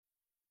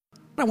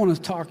I want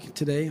to talk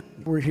today.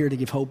 We're here to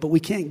give hope, but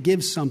we can't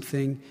give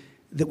something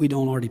that we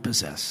don't already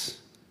possess.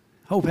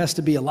 Hope has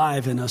to be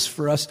alive in us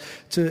for us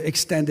to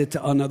extend it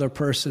to another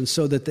person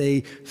so that they,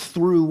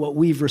 through what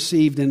we've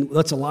received and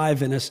what's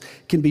alive in us,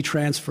 can be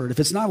transferred. If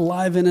it's not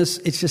alive in us,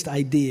 it's just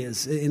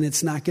ideas, and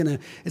it's not gonna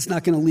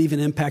leave an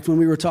impact. When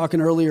we were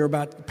talking earlier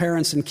about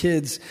parents and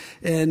kids,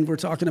 and we're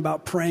talking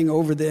about praying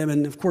over them,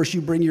 and of course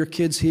you bring your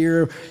kids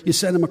here, you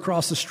send them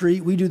across the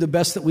street. We do the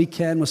best that we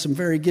can with some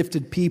very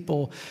gifted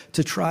people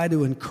to try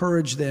to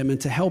encourage them and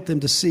to help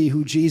them to see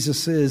who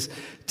Jesus is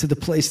to the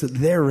place that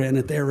they're in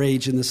at their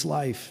age in this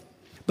life.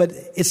 But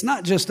it's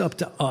not just up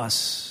to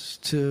us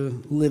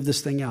to live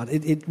this thing out.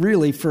 It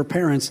really, for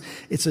parents,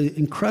 it's an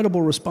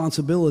incredible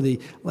responsibility.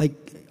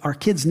 Like, our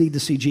kids need to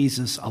see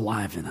Jesus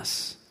alive in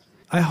us.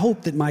 I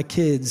hope that my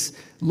kids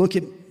look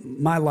at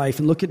my life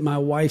and look at my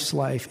wife's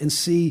life and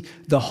see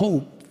the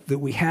hope that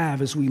we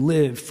have as we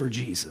live for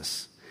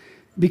Jesus.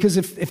 Because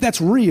if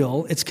that's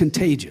real, it's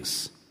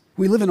contagious.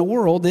 We live in a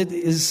world that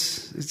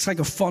it's like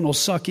a funnel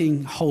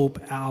sucking hope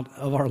out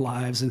of our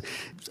lives. And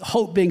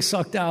hope being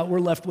sucked out, we're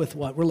left with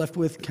what? We're left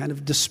with kind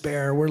of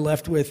despair. We're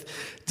left with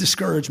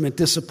discouragement,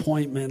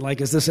 disappointment.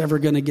 Like, is this ever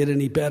going to get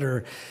any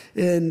better?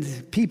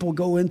 And people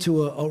go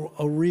into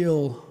a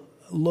real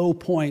low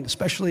point,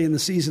 especially in the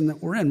season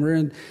that we're in.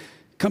 We're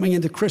coming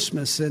into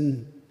Christmas.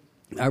 And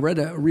I read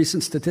a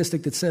recent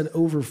statistic that said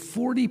over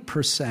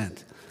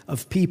 40%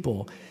 of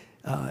people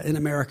in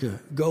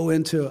America go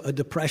into a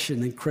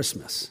depression in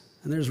Christmas.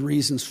 And there's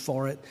reasons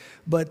for it.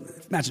 But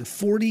imagine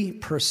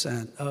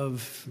 40%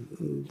 of,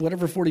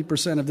 whatever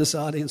 40% of this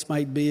audience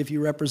might be, if you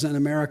represent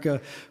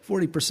America,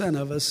 40%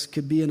 of us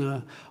could be in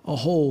a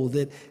hole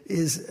that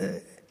is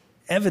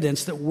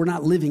evidence that we're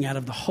not living out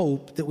of the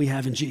hope that we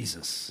have in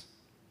Jesus.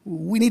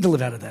 We need to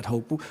live out of that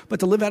hope. But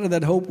to live out of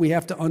that hope, we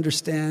have to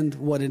understand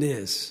what it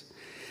is.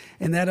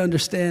 And that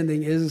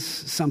understanding is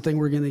something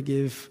we're going to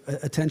give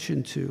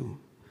attention to.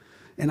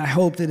 And I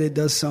hope that it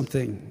does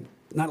something,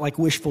 not like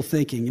wishful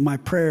thinking. My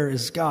prayer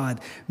is,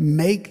 God,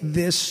 make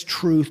this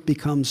truth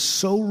become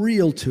so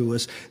real to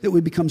us that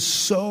we become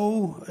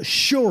so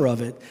sure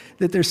of it,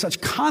 that there's such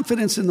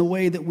confidence in the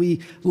way that we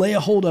lay a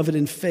hold of it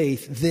in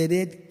faith, that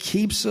it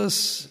keeps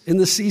us in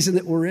the season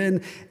that we're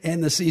in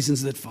and the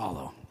seasons that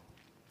follow.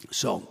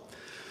 So,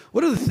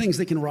 what are the things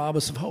that can rob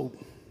us of hope?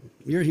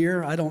 You're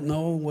here. I don't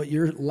know what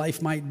your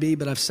life might be,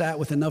 but I've sat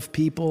with enough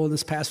people.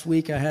 This past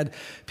week, I had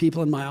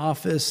people in my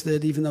office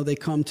that even though they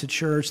come to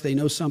church, they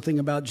know something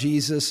about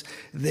Jesus,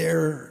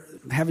 they're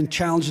having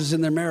challenges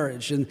in their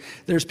marriage. And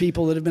there's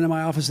people that have been in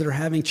my office that are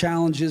having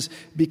challenges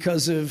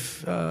because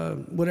of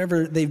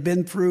whatever they've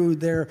been through.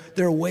 Their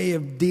way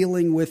of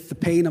dealing with the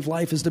pain of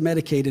life is to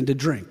medicate and to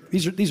drink.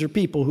 These are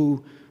people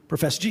who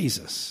profess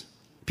Jesus.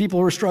 People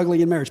who are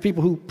struggling in marriage,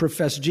 people who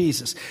profess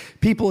Jesus.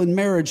 People in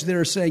marriage that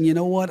are saying, you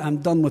know what, I'm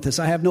done with this.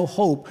 I have no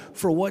hope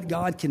for what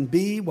God can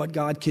be, what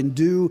God can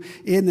do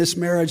in this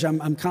marriage.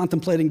 I'm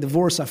contemplating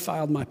divorce. I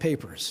filed my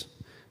papers.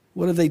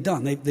 What have they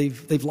done?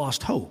 They've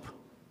lost hope.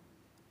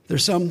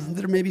 There's some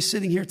that are maybe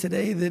sitting here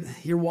today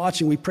that you're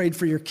watching. We prayed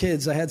for your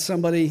kids. I had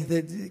somebody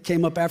that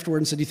came up afterward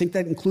and said, do you think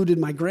that included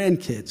my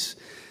grandkids?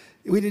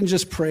 We didn't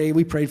just pray.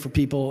 We prayed for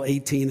people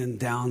 18 and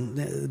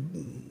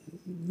down.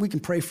 We can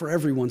pray for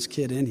everyone's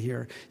kid in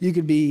here. You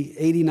could be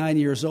 89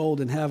 years old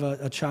and have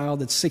a child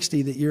that's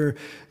 60 that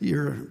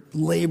you're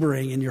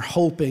laboring and you're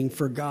hoping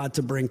for God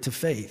to bring to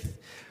faith.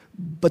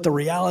 But the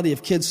reality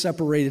of kids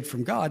separated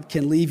from God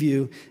can leave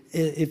you,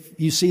 if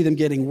you see them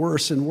getting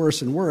worse and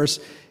worse and worse,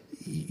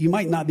 you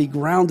might not be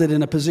grounded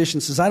in a position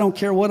that says, I don't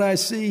care what I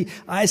see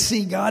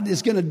God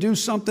is going to do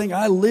something.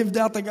 I lived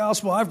out the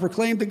gospel. I've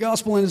proclaimed the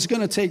gospel, and it's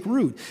going to take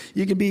root.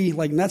 You could be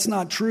like, that's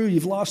not true.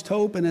 You've lost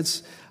hope, and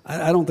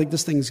I don't think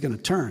this thing's going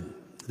to turn.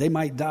 They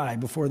might die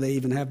before they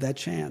even have that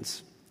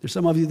chance. There's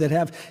some of you that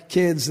have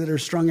kids that are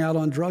strung out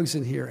on drugs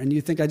in here, and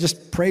you think, I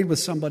just prayed with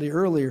somebody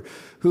earlier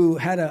who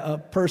had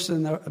a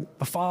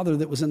father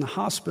that was in the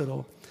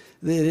hospital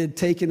that had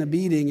taken a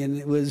beating and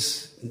it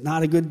was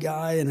not a good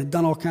guy and had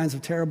done all kinds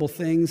of terrible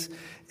things.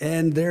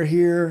 And they're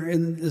here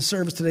in the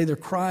service today. They're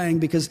crying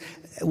because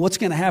what's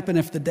going to happen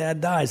if the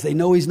dad dies? They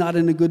know he's not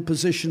in a good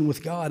position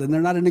with God, and they're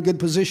not in a good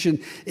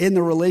position in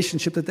the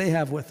relationship that they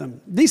have with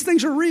him. These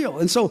things are real.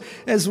 And so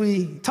as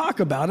we talk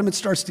about them, it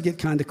starts to get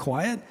kind of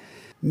quiet.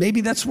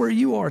 Maybe that's where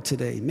you are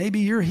today. Maybe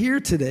you're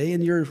here today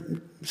and you're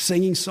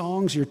singing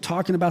songs, you're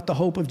talking about the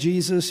hope of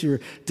Jesus,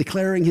 you're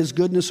declaring his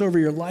goodness over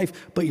your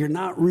life, but you're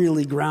not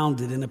really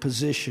grounded in a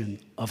position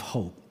of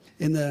hope.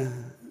 In the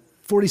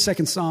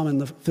 42nd Psalm, in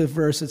the 5th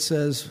verse, it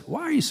says,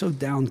 why are you so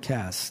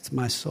downcast,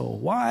 my soul?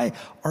 Why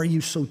are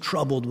you so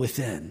troubled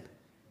within?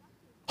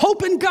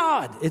 Hope in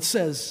God, it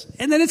says.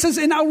 And then it says,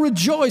 and I'll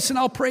rejoice and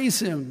I'll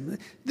praise him.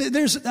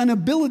 There's an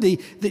ability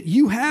that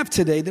you have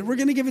today that we're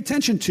going to give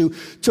attention to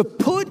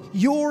put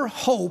your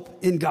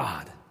hope in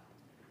God.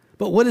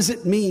 But what does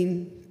it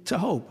mean to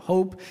hope?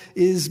 Hope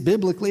is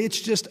biblically,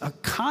 it's just a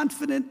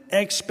confident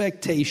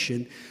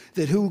expectation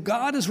that who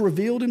God has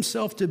revealed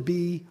himself to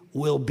be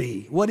will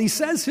be. What he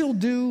says he'll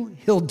do,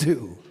 he'll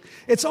do.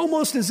 It's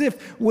almost as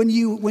if when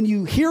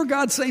you hear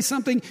God say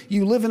something,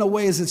 you live in a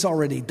way as it's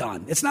already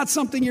done. It's not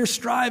something you're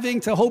striving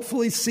to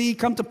hopefully see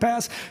come to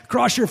pass,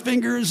 cross your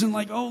fingers and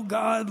like, oh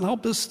God,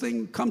 help this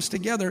thing comes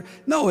together.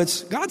 No,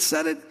 it's God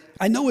said it.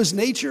 I know his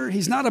nature.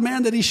 He's not a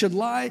man that he should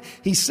lie.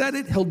 He said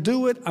it. He'll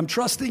do it. I'm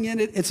trusting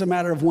in it. It's a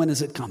matter of when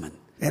is it coming.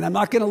 And I'm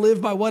not going to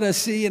live by what I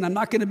see, and I'm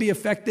not going to be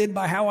affected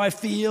by how I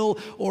feel,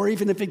 or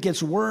even if it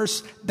gets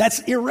worse. That's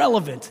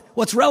irrelevant.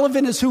 What's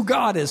relevant is who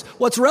God is.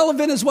 What's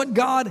relevant is what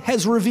God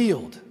has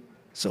revealed.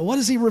 So what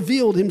has he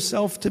revealed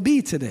himself to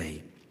be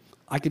today?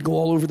 I could go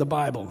all over the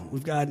Bible.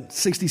 We've got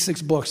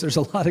 66 books. There's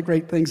a lot of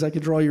great things I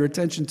could draw your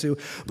attention to.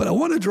 But I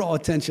want to draw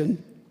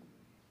attention.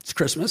 It's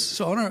Christmas,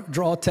 so I want to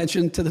draw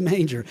attention to the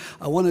manger.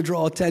 I want to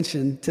draw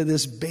attention to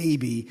this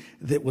baby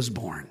that was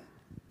born.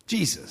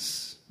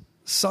 Jesus,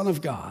 Son of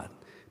God,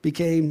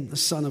 became the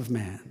Son of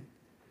Man.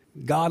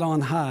 God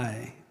on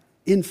high,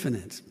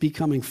 infinite,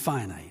 becoming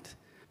finite.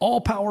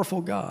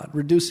 All-powerful God,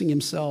 reducing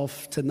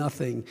himself to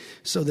nothing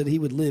so that he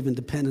would live in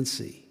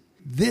dependency.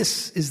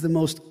 This is the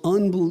most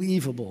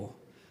unbelievable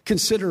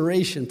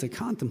consideration to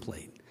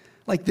contemplate.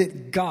 Like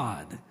that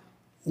God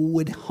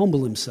would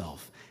humble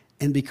himself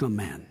and become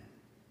man.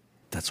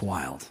 That's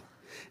wild.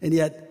 And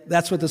yet,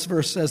 that's what this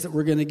verse says that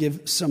we're going to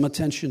give some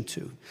attention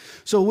to.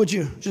 So would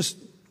you just,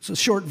 it's a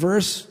short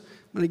verse.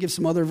 I'm going to give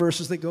some other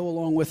verses that go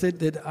along with it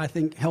that I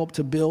think help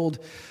to build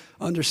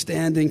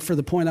understanding for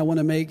the point I want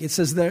to make. It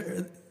says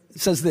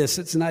this,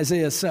 it's in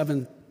Isaiah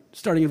 7,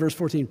 starting in verse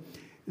 14.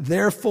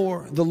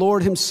 Therefore, the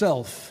Lord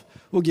himself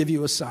will give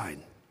you a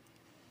sign.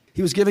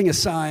 He was giving a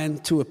sign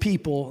to a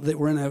people that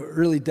were in a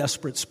really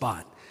desperate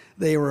spot.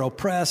 They were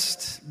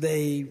oppressed.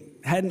 They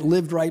hadn't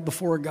lived right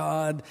before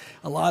God.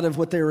 A lot of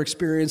what they were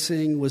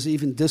experiencing was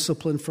even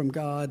discipline from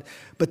God.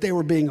 But they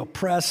were being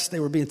oppressed. They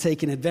were being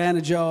taken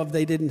advantage of.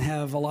 They didn't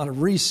have a lot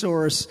of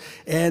resource.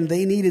 And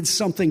they needed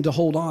something to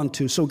hold on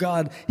to. So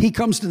God, he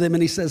comes to them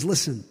and he says,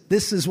 listen,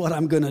 this is what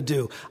I'm going to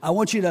do. I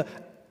want you to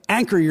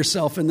anchor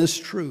yourself in this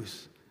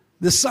truth,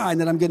 this sign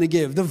that I'm going to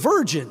give. The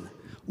virgin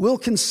will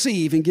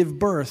conceive and give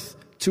birth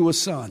to a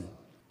son,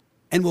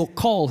 and will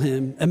call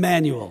him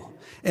Emmanuel.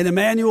 And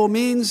Emmanuel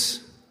means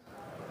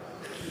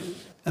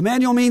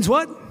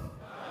what?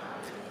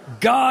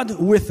 God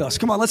with us.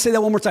 Come on, let's say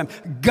that one more time.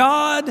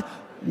 God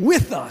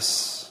with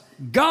us.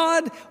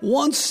 God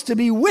wants to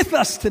be with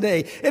us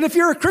today. And if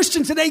you're a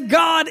Christian today,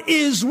 God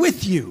is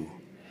with you.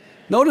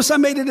 Notice I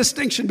made a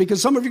distinction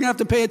because some of you are going to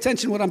have to pay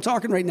attention to what I'm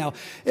talking right now.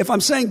 If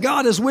I'm saying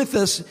God is with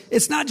us,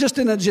 it's not just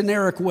in a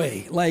generic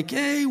way. Like,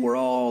 hey, we're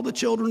all the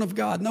children of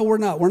God. No, we're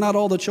not. We're not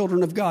all the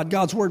children of God.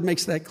 God's word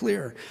makes that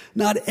clear.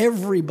 Not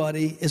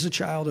everybody is a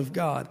child of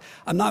God.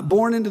 I'm not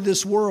born into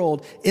this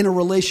world in a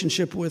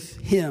relationship with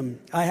him.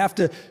 I have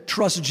to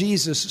trust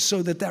Jesus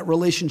so that that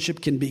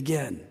relationship can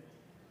begin.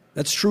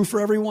 That's true for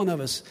every one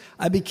of us.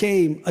 I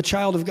became a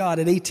child of God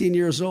at 18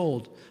 years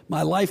old.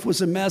 My life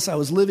was a mess. I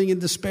was living in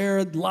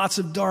despair, lots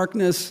of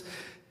darkness.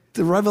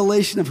 The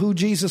revelation of who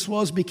Jesus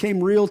was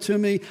became real to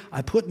me.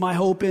 I put my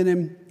hope in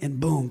him, and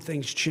boom,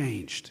 things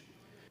changed.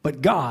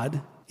 But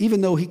God,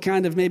 even though he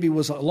kind of maybe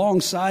was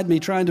alongside me,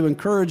 trying to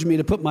encourage me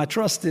to put my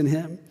trust in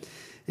him,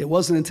 it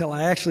wasn't until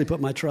I actually put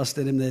my trust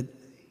in him that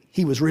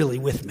he was really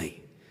with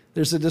me.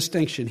 There's a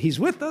distinction. He's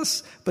with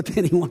us, but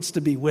then he wants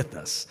to be with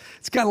us.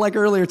 It's kind of like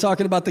earlier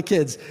talking about the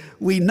kids.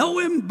 We know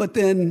him, but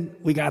then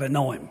we got to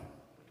know him.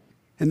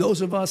 And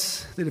those of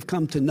us that have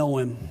come to know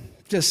him,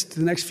 just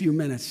the next few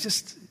minutes,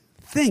 just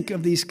think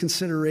of these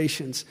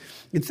considerations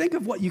and think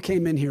of what you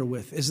came in here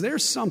with. Is there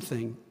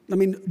something, I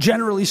mean,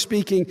 generally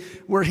speaking,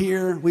 we're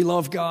here, we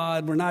love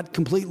God, we're not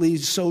completely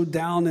so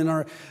down in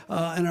our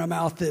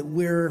mouth that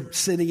we're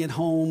sitting at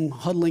home,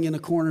 huddling in a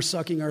corner,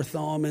 sucking our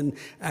thumb and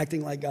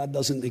acting like God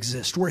doesn't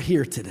exist. We're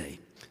here today.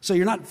 So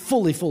you're not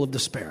fully full of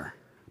despair,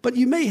 but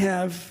you may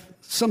have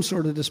some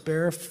sort of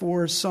despair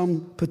for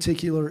some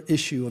particular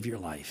issue of your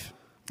life.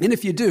 And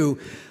if you do,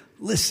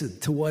 listen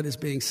to what is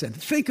being said.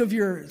 Think of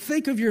your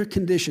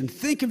condition.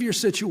 Think of your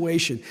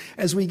situation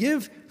as we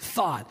give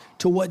thought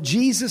to what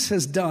Jesus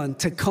has done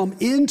to come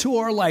into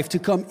our life, to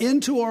come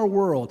into our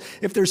world.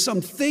 If there's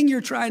something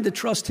you're trying to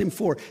trust him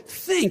for,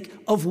 think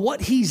of what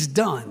he's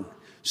done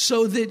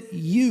so that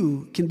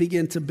you can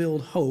begin to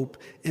build hope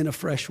in a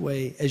fresh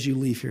way as you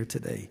leave here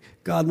today.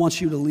 God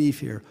wants you to leave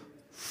here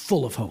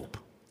full of hope.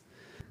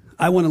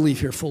 I want to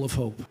leave here full of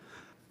hope.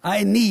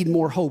 I need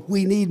more hope.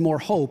 We need more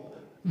hope.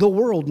 The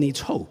world needs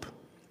hope.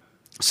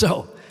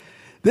 So,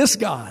 this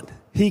God,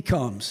 he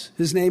comes.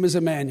 His name is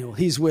Emmanuel.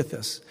 He's with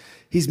us.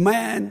 He's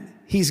man.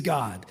 He's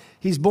God.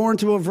 He's born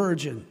to a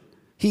virgin.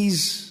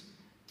 He's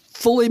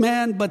fully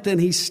man, but then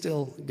he's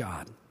still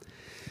God.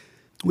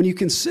 When you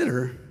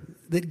consider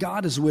that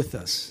God is with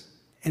us,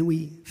 and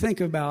we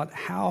think about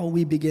how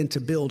we begin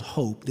to build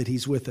hope that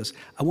he's with us,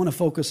 I want to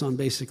focus on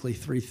basically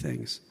three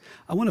things.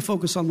 I want to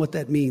focus on what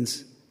that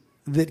means,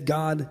 that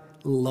God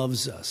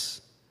loves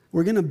us.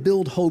 We're going to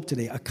build hope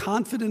today, a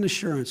confident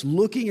assurance,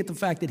 looking at the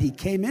fact that he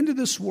came into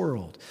this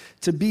world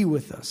to be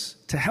with us,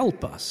 to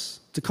help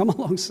us, to come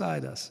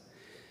alongside us.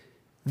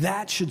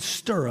 That should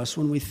stir us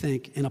when we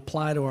think and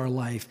apply to our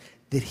life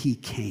that he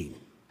came.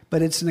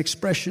 But it's an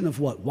expression of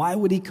what? Why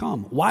would he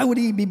come? Why would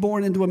he be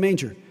born into a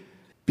manger?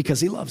 Because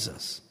he loves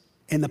us.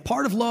 And the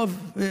part of love,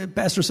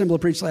 Pastor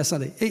Simbla preached last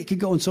Sunday, it could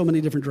go in so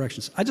many different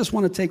directions. I just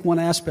want to take one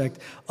aspect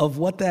of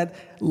what that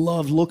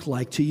love looked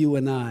like to you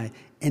and I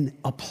and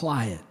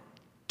apply it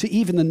to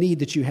even the need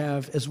that you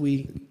have as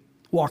we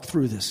walk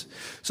through this.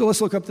 So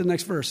let's look up the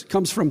next verse. It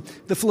comes from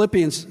the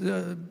Philippians,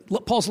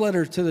 Paul's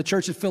letter to the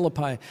church at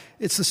Philippi.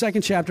 It's the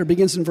second chapter,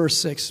 begins in verse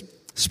 6.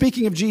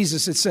 Speaking of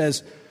Jesus, it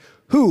says,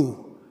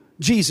 who,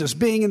 Jesus,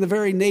 being in the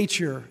very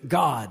nature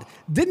God,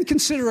 didn't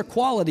consider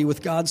equality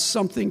with God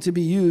something to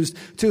be used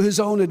to his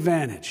own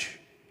advantage.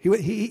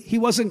 He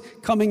wasn't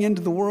coming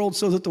into the world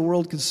so that the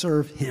world could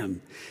serve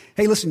him.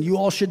 Hey, listen, you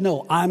all should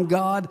know, I'm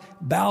God,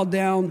 bow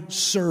down,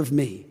 serve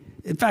me.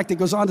 In fact, it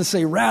goes on to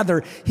say,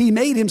 rather, he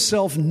made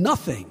himself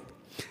nothing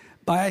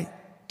by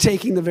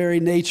taking the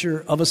very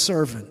nature of a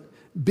servant,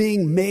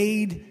 being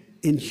made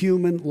in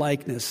human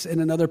likeness.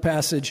 In another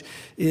passage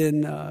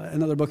in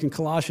another book in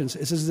Colossians,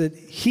 it says that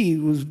he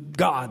was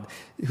God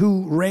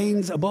who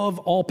reigns above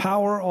all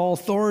power, all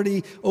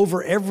authority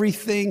over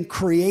everything,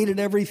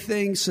 created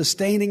everything,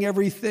 sustaining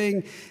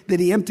everything, that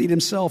he emptied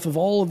himself of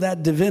all of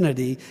that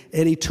divinity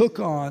and he took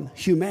on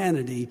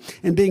humanity.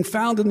 And being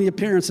found in the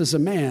appearance as a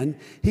man,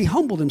 he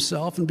humbled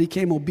himself and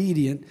became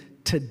obedient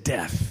to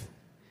death,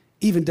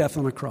 even death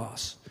on a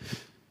cross.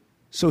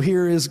 So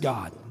here is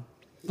God.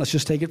 Let's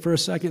just take it for a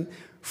second.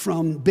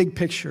 From big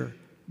picture,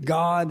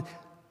 God,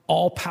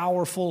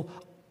 all-powerful,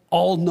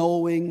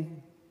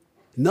 all-knowing,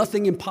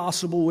 nothing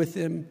impossible with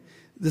him.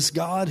 This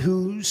God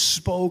who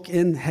spoke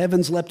and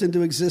heavens leapt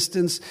into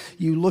existence.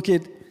 You look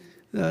at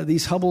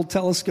these Hubble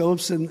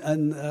telescopes and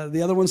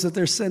the other ones that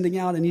they're sending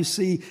out, and you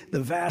see the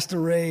vast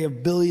array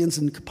of billions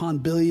and upon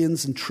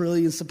billions and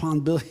trillions upon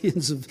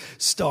billions of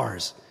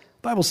stars.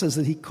 The Bible says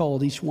that he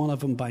called each one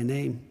of them by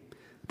name.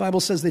 The Bible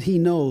says that he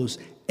knows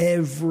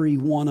every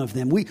one of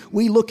them.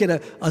 We look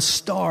at a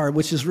star,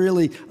 which is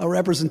really a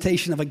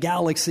representation of a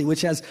galaxy,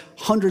 which has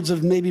hundreds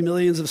of maybe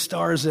millions of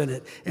stars in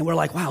it. And we're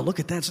like, wow, look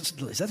at that.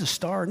 Is that a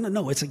star?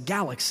 No, it's a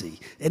galaxy.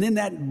 And in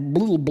that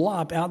little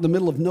blob out in the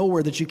middle of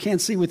nowhere that you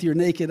can't see with your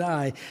naked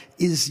eye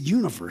is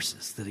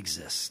universes that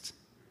exist.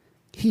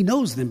 He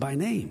knows them by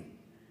name.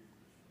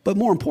 But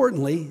more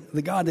importantly,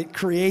 the God that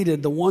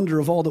created the wonder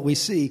of all that we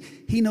see,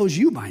 he knows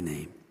you by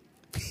name.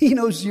 He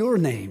knows your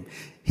name.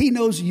 He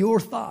knows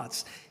your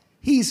thoughts.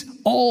 He's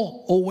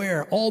all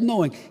aware, all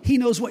knowing. He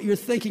knows what you're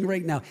thinking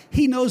right now.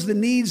 He knows the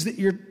needs that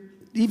you're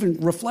even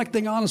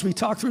reflecting on as we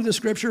talk through the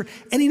scripture.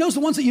 And he knows the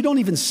ones that you don't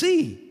even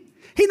see.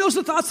 He knows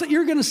the thoughts that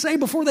you're going to say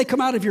before they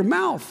come out of your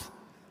mouth.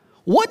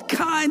 What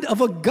kind of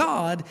a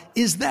God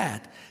is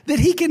that? That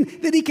he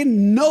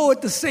can know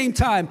at the same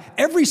time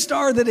every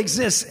star that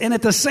exists and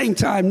at the same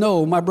time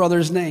know my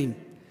brother's name.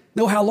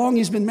 Know how long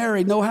he's been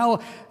married, know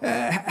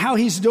how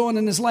he's doing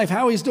in his life,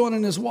 how he's doing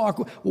in his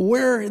walk,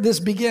 where this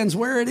begins,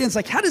 where it ends.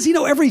 Like, how does he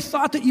know every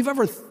thought that you've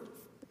ever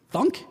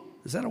thunk?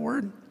 Is that a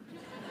word?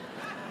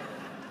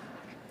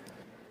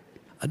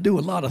 I do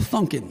a lot of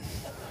thunking.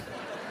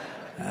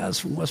 That's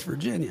from West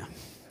Virginia.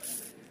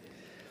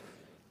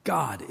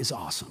 God is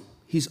awesome.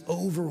 He's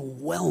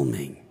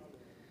overwhelming.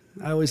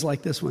 I always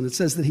like this one. It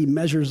says that he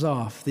measures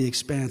off the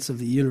expanse of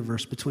the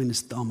universe between his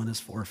thumb and his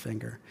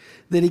forefinger.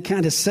 That he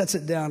kind of sets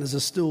it down as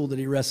a stool that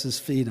he rests his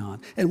feet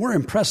on. And we're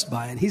impressed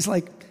by it. He's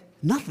like,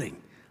 nothing.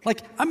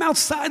 Like, I'm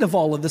outside of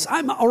all of this.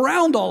 I'm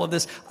around all of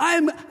this.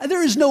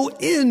 There is no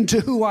end to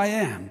who I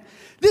am.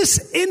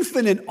 This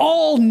infinite,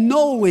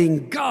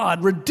 all-knowing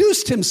God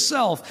reduced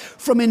himself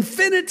from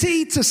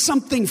infinity to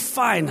something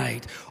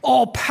finite.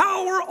 All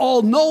power,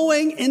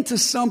 all-knowing into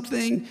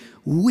something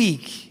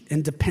weak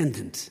and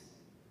dependent.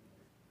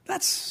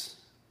 That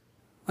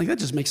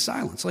just makes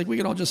silence. Like, we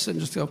could all just sit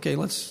and just say, okay,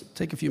 let's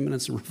take a few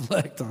minutes and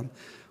reflect on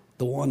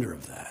the wonder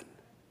of that.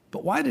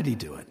 But why did he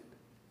do it?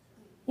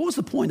 What was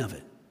the point of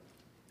it?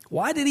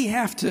 Why did he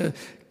have to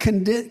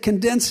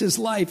condense his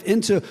life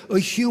into a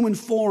human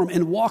form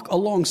and walk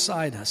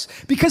alongside us?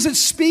 Because it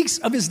speaks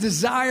of his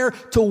desire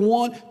to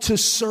want to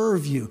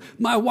serve you.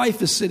 My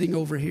wife is sitting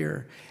over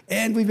here,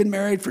 and we've been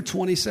married for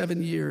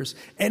 27 years.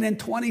 And in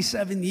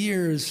 27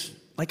 years,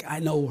 like, I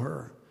know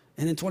her.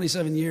 And in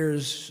 27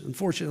 years,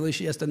 unfortunately,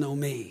 she has to know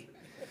me.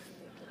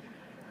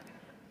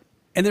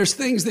 And there's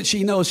things that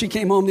she knows. She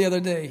came home the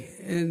other day,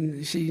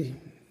 and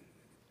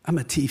I'm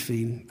a tea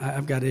fiend.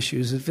 I've got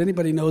issues. If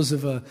anybody knows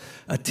of a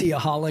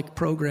teaholic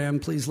program,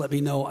 please let me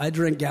know. I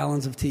drink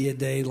gallons of tea a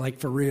day, like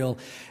for real.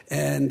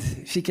 And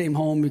she came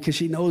home because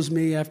she knows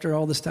me after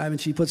all this time, and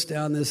she puts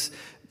down this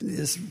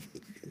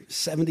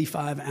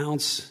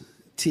 75-ounce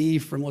tea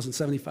from, wasn't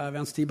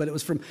 75-ounce tea, but it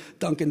was from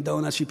Dunkin'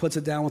 Donuts. She puts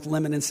it down with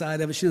lemon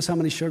inside of it. She knows how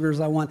many sugars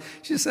I want.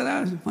 She just said,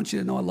 I want you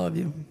to know I love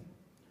you.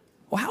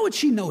 Well, how would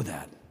she know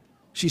that?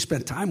 She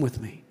spent time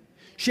with me.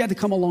 She had to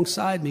come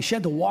alongside me. She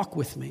had to walk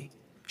with me.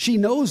 She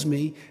knows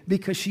me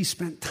because she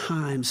spent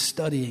time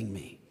studying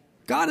me.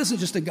 God isn't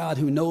just a God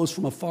who knows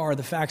from afar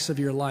the facts of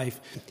your life.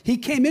 He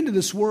came into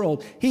this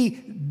world.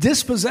 He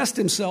dispossessed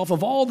himself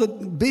of all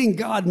that being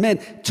God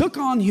meant, took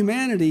on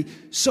humanity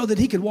so that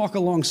he could walk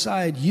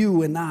alongside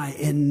you and I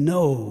and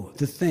know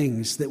the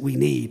things that we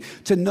need,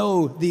 to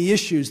know the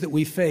issues that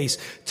we face,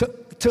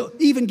 to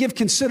even give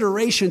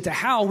consideration to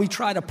how we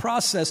try to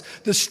process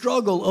the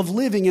struggle of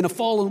living in a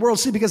fallen world.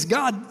 See, because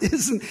God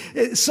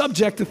isn't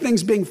subject to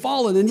things being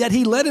fallen, and yet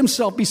he let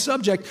himself be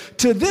subject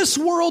to this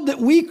world that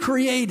we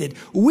created.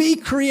 We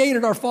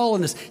created our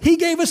fallenness. He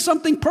gave us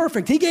something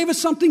perfect. He gave us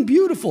something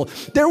beautiful.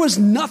 There was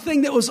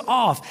nothing that was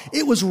off.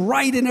 It was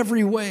right in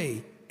every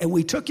way. And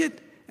we took it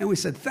and we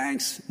said,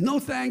 thanks, no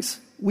thanks.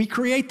 We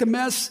create the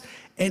mess.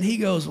 And he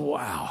goes,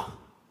 wow.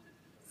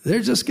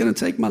 They're just going to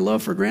take my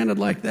love for granted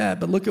like that,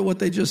 but look at what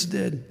they just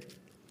did.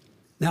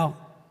 Now,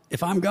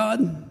 if I'm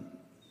God,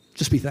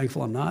 just be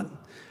thankful I'm not.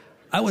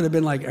 I would have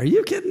been like, are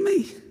you kidding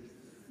me?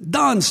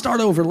 Done,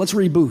 start over, let's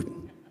reboot.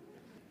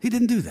 He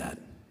didn't do that.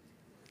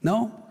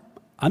 No,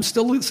 I'm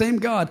still the same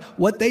God.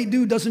 What they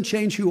do doesn't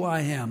change who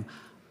I am.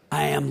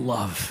 I am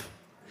love.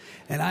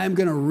 And I am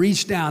going to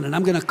reach down and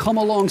I'm going to come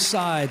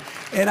alongside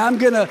and I'm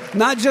going to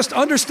not just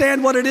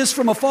understand what it is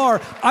from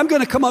afar. I'm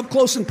going to come up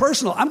close and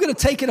personal. I'm going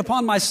to take it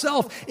upon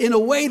myself in a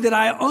way that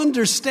I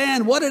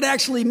understand what it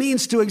actually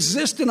means to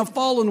exist in a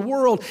fallen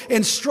world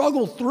and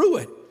struggle through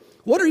it.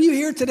 What are you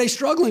here today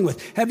struggling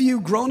with? Have you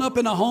grown up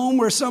in a home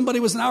where somebody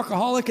was an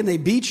alcoholic and they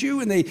beat you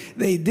and they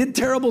did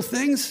terrible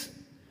things?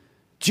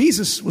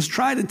 Jesus was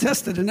tried and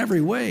tested in every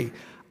way.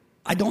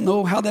 I don't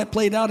know how that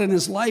played out in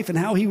his life and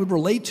how he would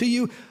relate to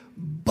you.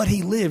 But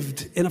he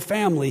lived in a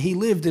family. He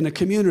lived in a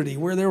community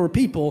where there were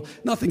people,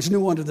 nothing's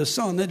new under the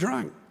sun, that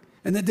drank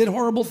and that did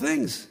horrible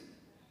things.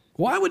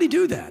 Why would he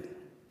do that?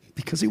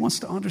 Because he wants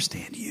to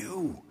understand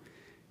you.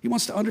 He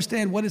wants to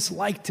understand what it's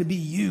like to be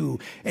you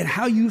and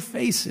how you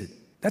face it.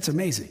 That's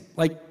amazing.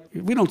 Like,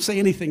 if we don't say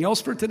anything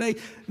else for today,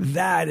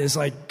 that is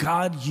like,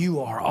 God,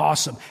 you are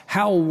awesome.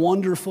 How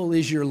wonderful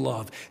is your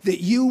love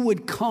that you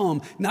would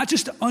come, not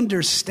just to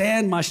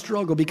understand my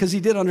struggle, because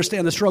he did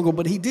understand the struggle,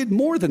 but he did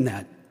more than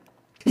that.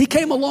 He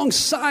came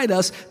alongside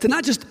us to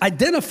not just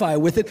identify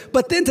with it,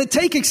 but then to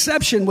take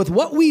exception with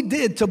what we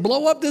did to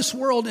blow up this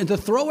world and to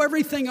throw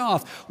everything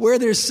off. Where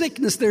there's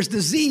sickness, there's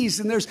disease,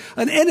 and there's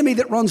an enemy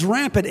that runs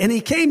rampant. And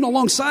he came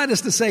alongside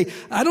us to say,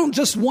 I don't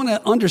just want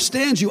to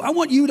understand you. I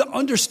want you to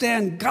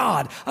understand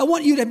God. I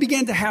want you to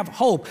begin to have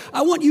hope.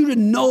 I want you to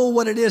know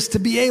what it is to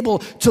be able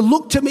to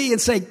look to me and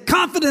say,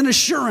 confident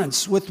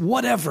assurance with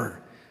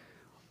whatever.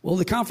 Well,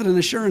 the confident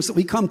assurance that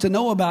we come to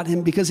know about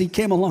him because he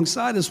came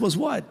alongside us was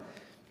what?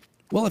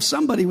 Well,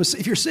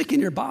 if you're sick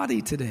in your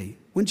body today,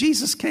 when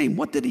Jesus came,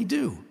 what did he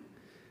do?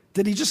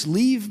 Did he just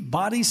leave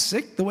bodies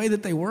sick the way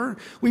that they were?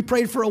 We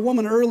prayed for a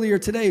woman earlier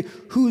today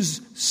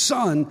whose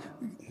son,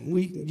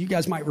 you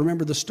guys might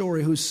remember the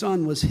story, whose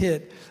son was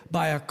hit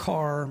by a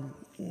car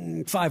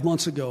 5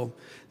 months ago.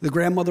 The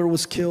grandmother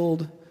was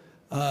killed.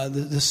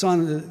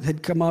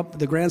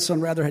 The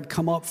grandson had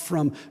come up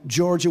from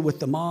Georgia with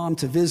the mom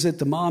to visit.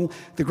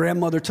 The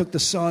grandmother took the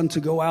son to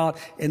go out,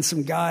 and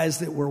some guys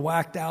that were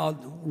whacked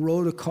out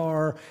rode a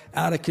car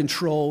out of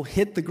control,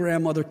 hit the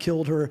grandmother,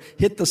 killed her,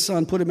 hit the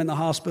son, put him in the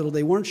hospital.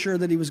 They weren't sure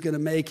that he was going to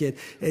make it.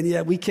 And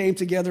yet we came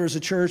together as a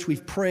church.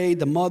 We've prayed.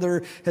 The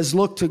mother has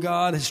looked to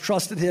God, has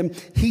trusted him.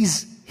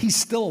 He's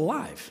still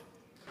alive.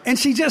 And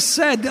she just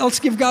said, let's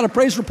give God a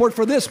praise report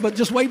for this, but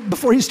just wait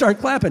before you start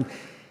clapping.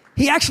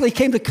 He actually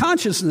came to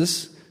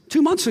consciousness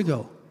 2 months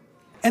ago.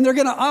 And they're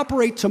going to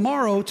operate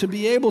tomorrow to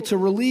be able to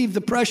relieve the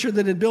pressure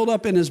that had built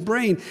up in his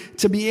brain,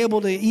 to be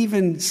able to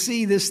even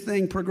see this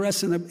thing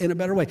progress in a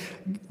better way.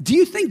 Do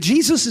you think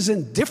Jesus is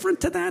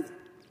indifferent to that?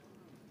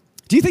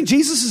 Do you think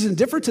Jesus is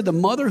indifferent to the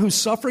mother who's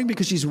suffering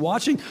because she's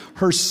watching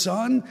her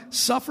son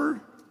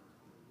suffer?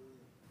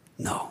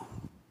 No.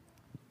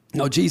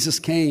 No, Jesus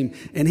came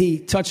and he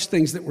touched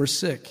things that were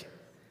sick.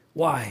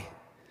 Why?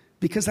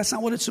 Because that's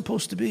not what it's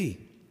supposed to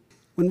be.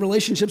 When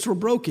relationships were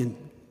broken,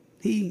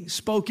 he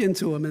spoke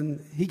into them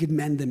and he could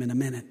mend them in a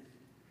minute.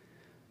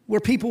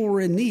 Where people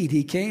were in need,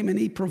 he came and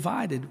he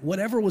provided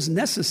whatever was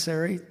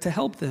necessary to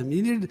help them.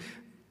 You needed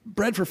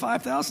bread for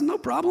 5,000? No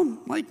problem.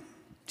 Like,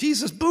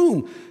 Jesus,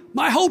 boom.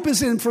 My hope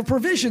is in for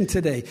provision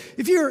today.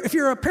 If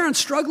you're a parent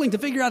struggling to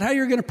figure out how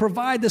you're going to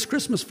provide this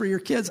Christmas for your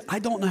kids, I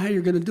don't know how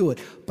you're going to do it.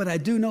 But I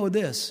do know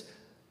this.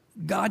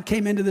 God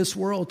came into this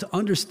world to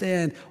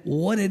understand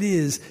what it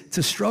is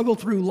to struggle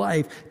through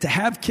life, to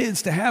have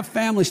kids, to have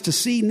families, to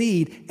see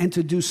need, and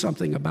to do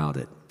something about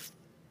it.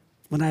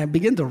 When I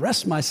begin to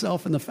rest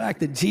myself in the fact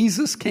that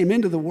Jesus came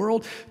into the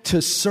world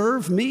to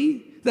serve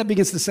me, that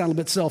begins to sound a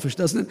bit selfish,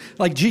 doesn't it?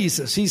 Like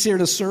Jesus, he's here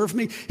to serve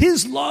me.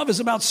 His love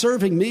is about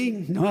serving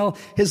me. Well,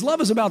 his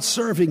love is about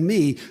serving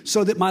me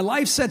so that my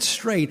life set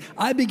straight,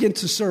 I begin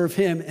to serve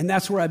him, and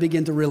that's where I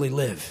begin to really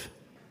live.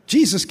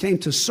 Jesus came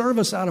to serve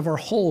us out of our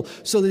hole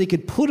so that he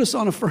could put us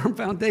on a firm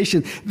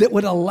foundation that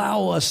would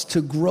allow us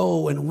to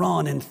grow and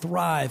run and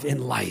thrive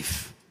in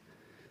life.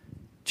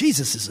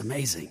 Jesus is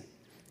amazing.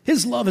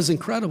 His love is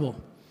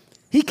incredible.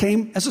 He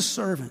came as a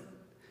servant.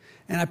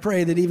 And I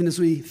pray that even as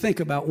we think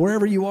about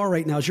wherever you are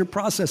right now, as you're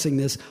processing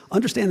this,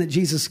 understand that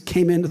Jesus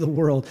came into the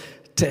world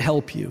to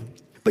help you.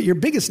 But your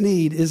biggest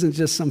need isn't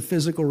just some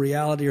physical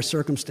reality or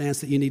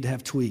circumstance that you need to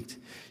have tweaked.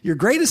 Your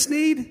greatest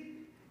need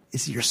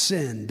is your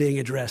sin being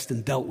addressed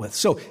and dealt with.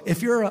 So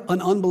if you're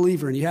an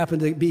unbeliever and you happen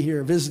to be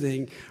here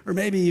visiting, or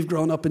maybe you've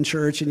grown up in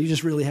church and you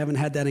just really haven't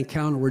had that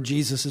encounter where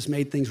Jesus has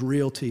made things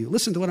real to you,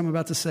 listen to what I'm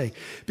about to say,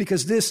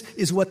 because this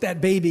is what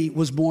that baby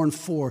was born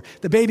for.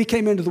 The baby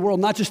came into the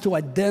world not just to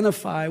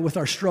identify with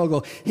our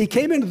struggle. He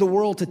came into the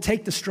world to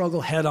take the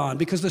struggle head on,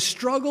 because the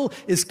struggle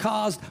is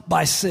caused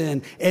by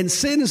sin. And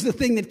sin is the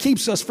thing that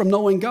keeps us from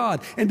knowing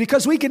God. And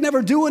because we could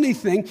never do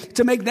anything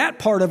to make that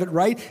part of it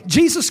right,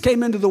 Jesus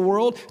came into the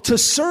world to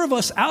serve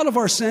us out of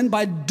our sin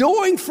by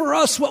doing for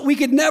us what we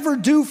could never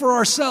do for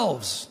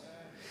ourselves.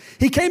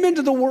 He came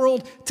into the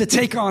world to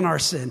take on our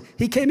sin.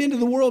 He came into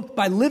the world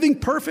by living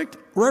perfect,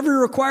 where every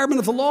requirement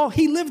of the law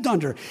he lived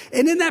under.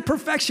 And in that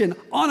perfection,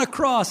 on a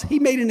cross, he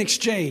made an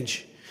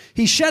exchange.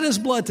 He shed his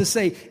blood to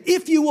say,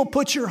 if you will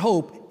put your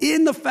hope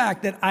in the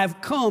fact that I've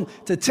come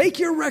to take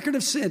your record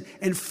of sin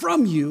and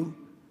from you,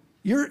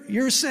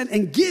 your sin,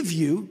 and give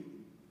you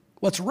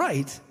what's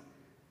right,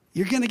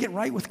 you're going to get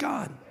right with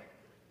God.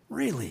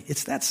 Really,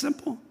 it's that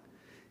simple.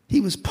 He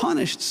was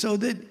punished so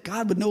that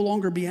God would no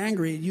longer be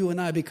angry at you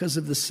and I because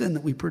of the sin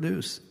that we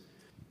produce.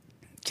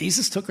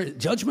 Jesus took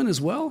judgment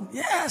as well?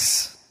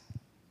 Yes.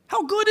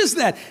 How good is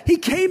that? He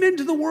came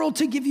into the world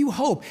to give you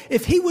hope.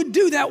 If he would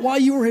do that while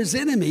you were his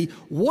enemy,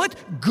 what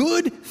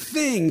good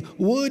thing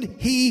would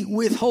he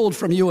withhold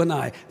from you and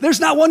I? There's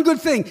not one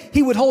good thing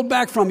he would hold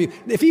back from you.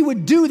 If he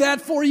would do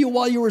that for you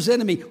while you were his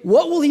enemy,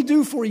 what will he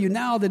do for you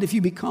now that if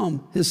you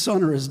become his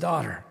son or his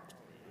daughter?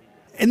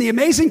 And the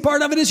amazing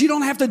part of it is you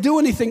don't have to do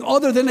anything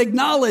other than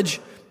acknowledge,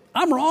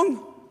 I'm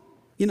wrong.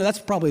 You know, that's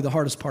probably the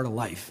hardest part of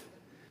life.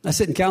 I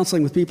sit in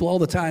counseling with people all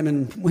the time,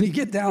 and when you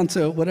get down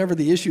to whatever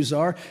the issues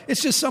are,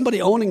 it's just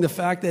somebody owning the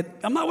fact that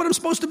I'm not what I'm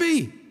supposed to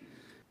be.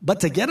 But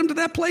to get them to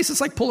that place,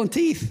 it's like pulling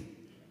teeth.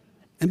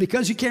 And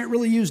because you can't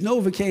really use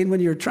Novocaine when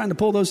you're trying to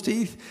pull those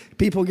teeth,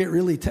 people get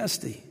really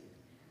testy.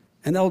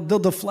 And they'll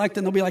deflect,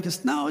 and they'll be like,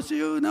 no, it's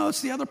you. No,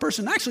 it's the other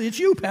person. Actually, it's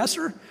you,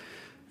 Pastor.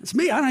 It's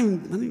me.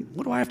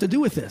 What do I have to do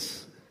with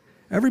this?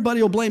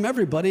 Everybody will blame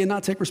everybody and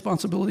not take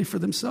responsibility for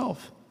themselves.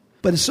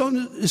 But as soon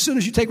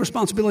as you take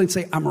responsibility and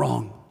say, I'm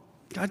wrong,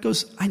 God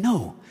goes, I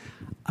know.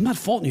 I'm not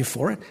faulting you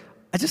for it.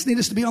 I just need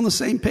us to be on the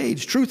same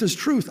page. Truth is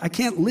truth. I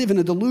can't live in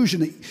a delusion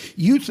that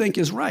you think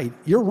is right.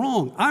 You're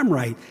wrong. I'm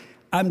right.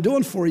 I'm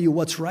doing for you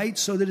what's right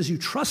so that as you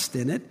trust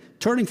in it,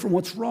 turning from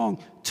what's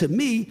wrong to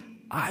me,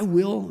 I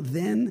will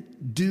then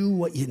do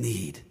what you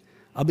need.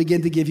 I'll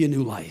begin to give you a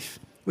new life.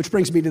 Which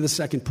brings me to the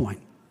second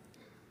point.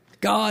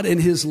 God in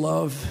his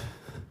love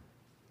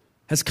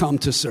has come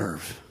to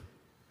serve.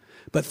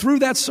 But through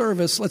that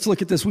service, let's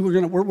look at this.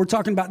 We're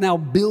talking about now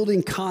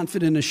building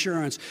confident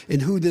assurance in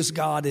who this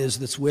God is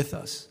that's with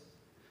us.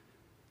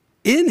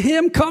 In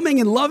him coming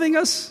and loving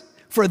us,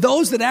 for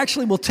those that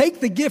actually will take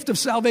the gift of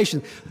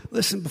salvation.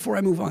 Listen, before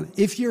I move on,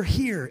 if you're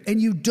here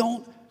and you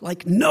don't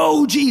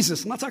know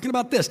Jesus, I'm not talking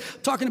about this,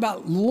 I'm talking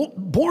about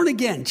born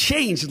again,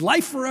 changed,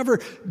 life forever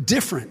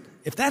different.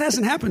 If that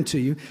hasn't happened to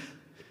you,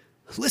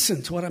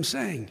 listen to what I'm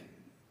saying.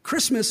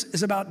 Christmas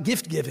is about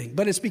gift giving,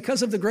 but it's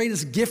because of the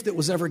greatest gift that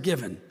was ever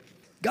given.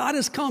 God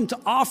has come to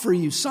offer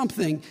you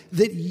something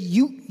that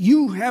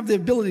you have the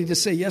ability to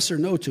say yes or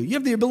no to. You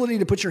have the ability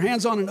to put your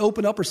hands on and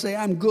open up or say,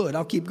 I'm good,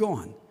 I'll keep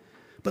going.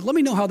 But let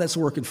me know how that's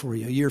working for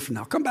you a year from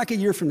now. Come back a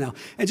year from now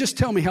and just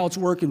tell me how it's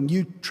working,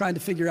 you trying to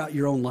figure out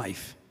your own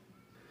life.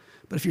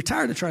 But if you're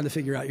tired of trying to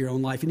figure out your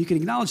own life and you can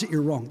acknowledge that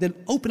you're wrong, then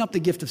open up the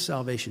gift of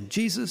salvation.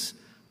 Jesus,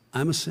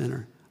 I'm a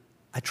sinner.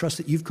 I trust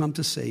that you've come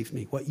to save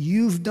me. What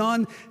you've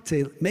done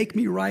to make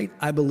me right,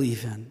 I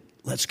believe in.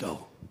 Let's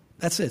go.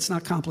 That's it. It's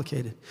not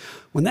complicated.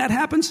 When that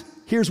happens,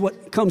 here's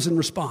what comes in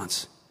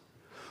response.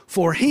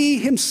 For he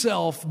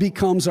himself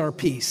becomes our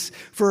peace.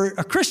 For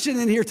a Christian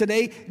in here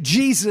today,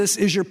 Jesus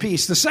is your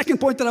peace. The second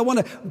point that I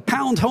want to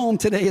pound home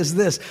today is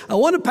this. I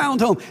want to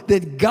pound home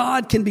that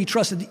God can be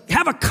trusted.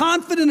 Have a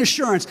confident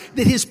assurance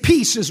that his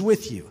peace is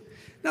with you.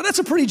 Now, that's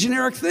a pretty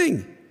generic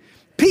thing.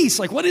 Peace,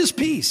 like what is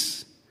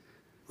peace?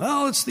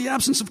 Well, it's the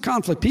absence of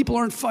conflict. People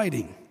aren't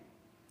fighting.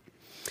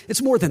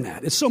 It's more than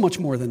that. It's so much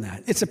more than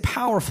that. It's a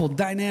powerful,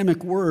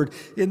 dynamic word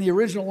in the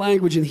original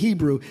language in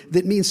Hebrew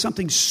that means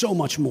something so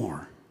much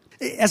more.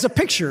 As a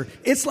picture,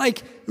 it's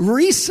like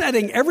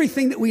resetting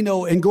everything that we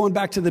know and going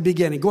back to the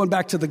beginning, going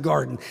back to the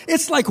garden.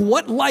 It's like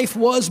what life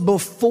was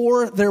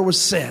before there was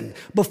sin,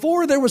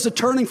 before there was a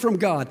turning from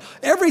God.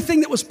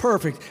 Everything that was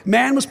perfect,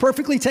 man was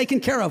perfectly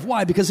taken care of.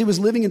 Why? Because he was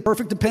living in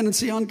perfect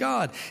dependency on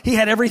God. He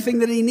had everything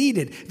that he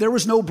needed. There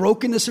was no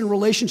brokenness in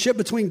relationship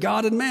between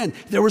God and man.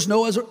 There was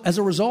as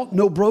a result,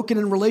 no broken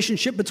in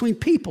relationship between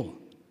people.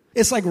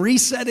 It's like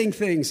resetting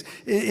things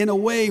in a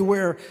way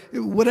where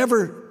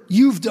whatever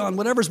you've done,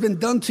 whatever's been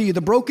done to you,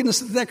 the brokenness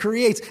that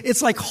creates,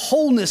 it's like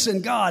wholeness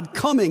in God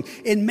coming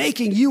and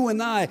making you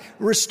and I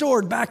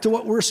restored back to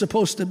what we're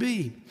supposed to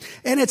be.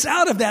 And it's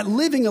out of that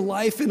living a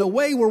life in a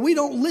way where we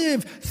don't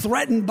live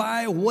threatened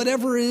by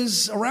whatever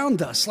is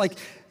around us. Like,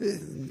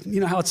 you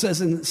know how it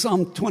says in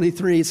Psalm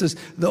 23, it says,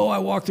 though I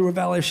walk through a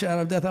valley of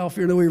shadow of death, I'll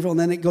fear no evil. And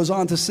then it goes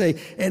on to say,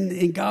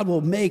 and God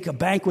will make a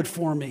banquet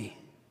for me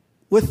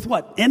with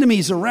what?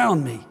 Enemies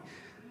around me.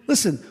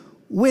 Listen,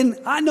 when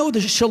I know the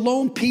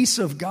shalom peace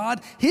of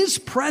God, his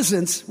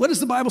presence, what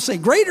does the Bible say?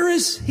 Greater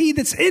is he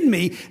that's in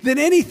me than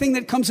anything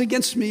that comes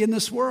against me in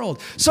this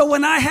world. So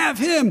when I have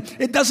him,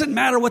 it doesn't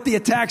matter what the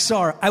attacks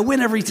are. I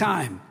win every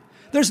time.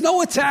 There's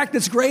no attack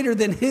that's greater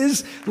than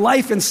his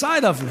life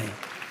inside of me.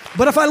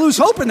 But if I lose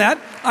hope in that,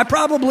 I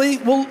probably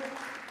will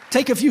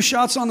take a few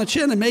shots on the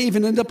chin and may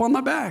even end up on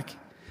my back.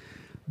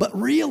 But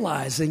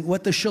realizing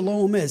what the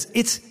shalom is,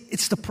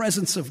 it's the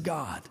presence of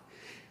God.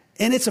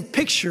 And it's a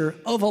picture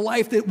of a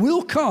life that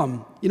will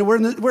come. You know,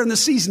 we're in the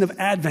season of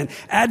Advent.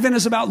 Advent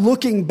is about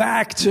looking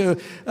back to,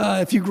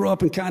 if you grew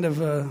up in kind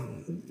of a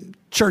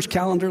church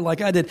calendar like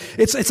I did,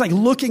 it's like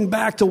looking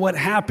back to what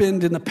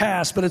happened in the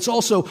past, but it's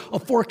also a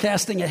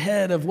forecasting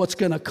ahead of what's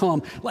going to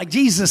come. Like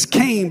Jesus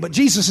came, but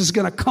Jesus is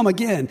going to come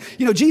again.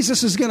 You know,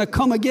 Jesus is going to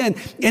come again,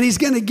 and he's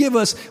going to give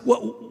us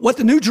what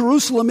the New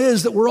Jerusalem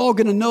is that we're all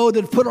going to know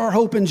that put our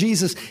hope in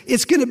Jesus.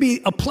 It's going to be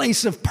a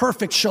place of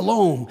perfect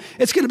shalom.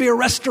 It's going to be a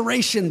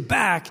restoration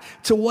back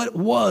to what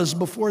was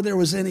before there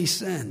was any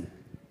sin.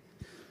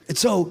 And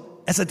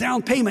so, as a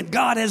down payment,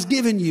 God has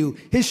given you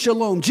his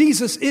shalom.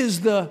 Jesus is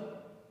the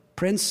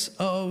Prince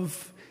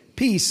of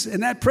Peace.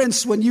 And that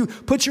Prince, when you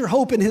put your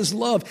hope in his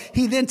love,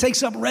 he then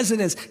takes up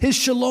residence. His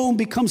shalom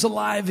becomes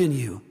alive in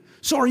you.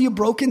 So are you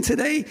broken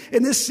today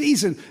in this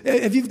season?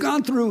 If you've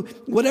gone through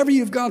whatever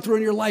you've gone through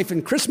in your life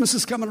and Christmas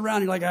is coming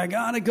around, you're like, I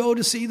got to go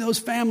to see those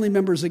family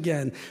members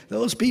again.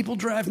 Those people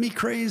drive me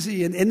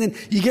crazy. And then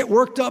you get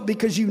worked up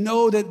because you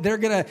know that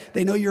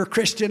they know you're a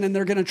Christian and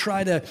they're going to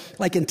try to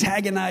like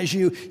antagonize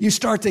you. You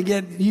start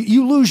to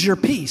you lose your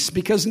peace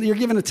because you're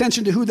giving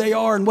attention to who they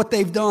are and what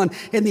they've done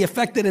and the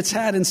effect that it's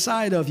had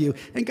inside of you.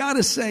 And God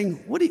is saying,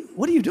 what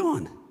are you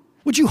doing?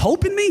 Would you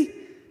hope in me?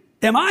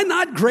 Am I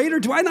not greater?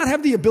 Do I not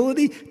have the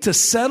ability to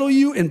settle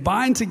you and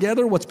bind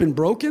together what's been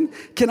broken?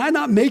 Can I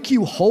not make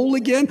you whole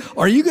again?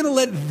 Are you going to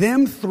let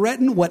them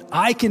threaten what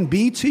I can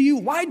be to you?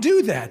 Why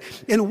do that?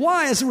 And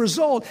why, as a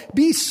result,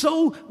 be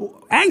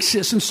so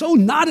anxious and so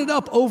knotted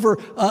up over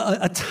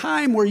a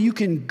time where you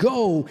can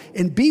go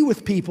and be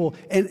with people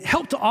and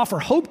help to offer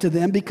hope to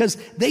them because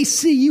they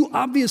see you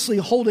obviously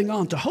holding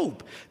on to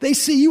hope. They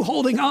see you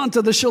holding on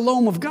to the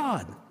shalom of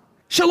God.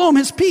 Shalom,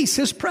 his peace,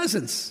 his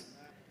presence.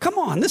 Come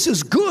on, this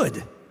is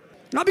good.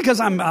 Not because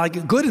I'm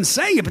like good in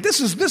saying it, but this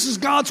is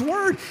God's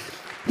word.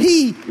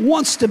 He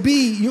wants to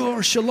be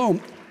your shalom.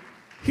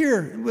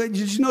 Here, did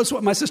you notice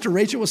what my sister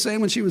Rachel was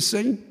saying when she was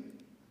singing?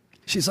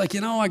 She's like,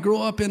 I grew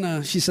up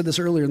she said this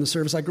earlier in the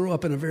service, I grew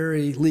up in a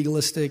very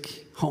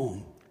legalistic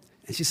home.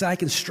 And she said, I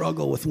can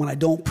struggle with when I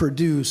don't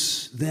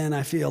produce, then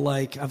I feel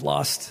like I've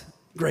lost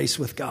grace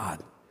with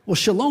God. Well,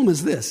 shalom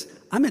is this.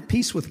 I'm at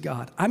peace with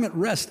God. I'm at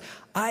rest.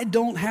 I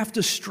don't have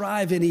to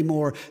strive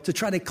anymore to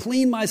try to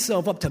clean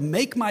myself up, to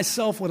make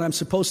myself what I'm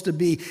supposed to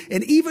be.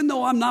 And even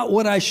though I'm not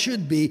what I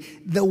should be,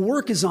 the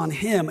work is on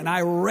him, and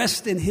I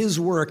rest in his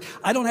work.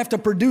 I don't have to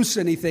produce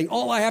anything.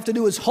 All I have to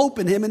do is hope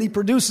in him, and he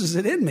produces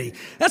it in me.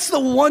 That's the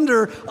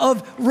wonder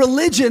of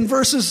religion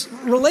versus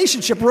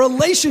relationship.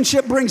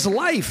 Relationship brings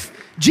life.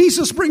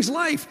 Jesus brings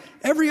life.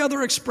 Every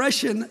other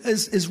expression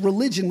is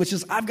religion, which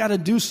is I've got to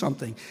do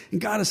something.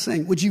 And God is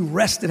saying, would you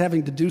rest at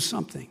having to do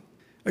something?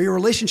 Are your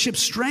relationships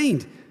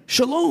strained?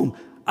 Shalom.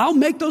 I'll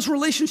make those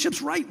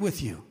relationships right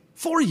with you,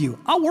 for you.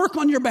 I'll work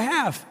on your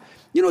behalf.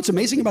 You know what's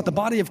amazing about the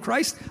body of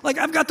Christ? Like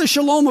I've got the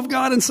shalom of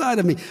God inside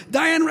of me.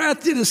 Diane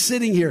Rathjen is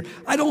sitting here.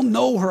 I don't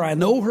know her. I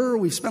know her.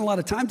 We've spent a lot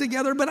of time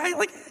together, but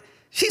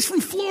she's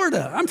from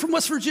Florida. I'm from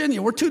West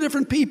Virginia. We're two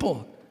different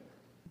people.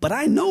 But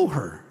I know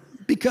her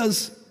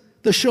because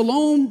the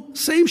shalom,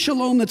 same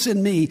shalom that's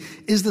in me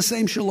is the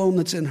same shalom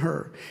that's in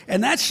her.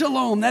 And that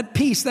shalom, that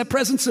peace, that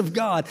presence of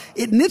God,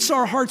 it knits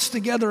our hearts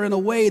together in a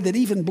way that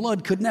even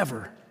blood could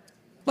never.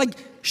 Like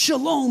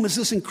shalom is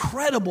this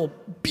incredible,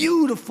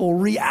 beautiful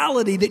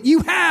reality that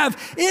you have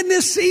in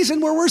this season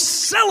where we're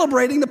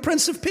celebrating the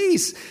Prince of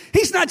Peace.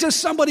 He's not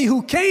just somebody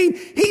who came.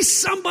 He's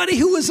somebody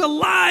who is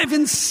alive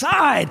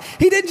inside.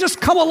 He didn't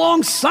just come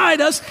alongside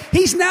us.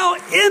 He's now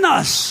in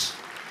us.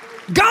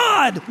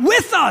 God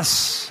with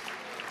us.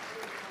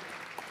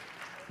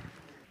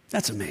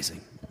 That's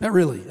amazing. That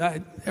really, that's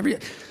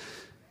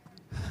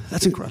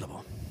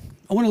incredible.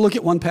 I want to look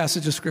at one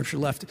passage of scripture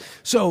left.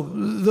 So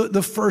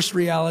the first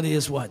reality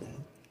is what?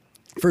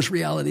 First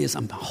reality is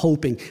I'm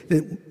hoping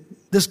that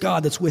this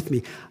God that's with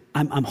me,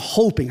 I'm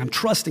hoping, I'm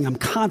trusting, I'm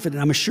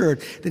confident, I'm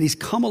assured that he's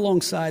come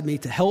alongside me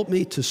to help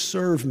me, to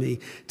serve me,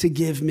 to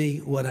give me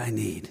what I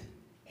need.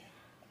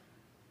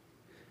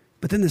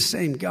 But then the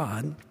same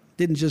God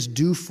didn't just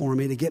do for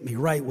me to get me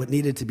right what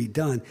needed to be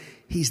done.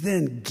 He's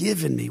then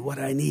given me what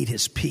I need,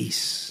 his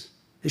peace.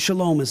 His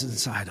shalom is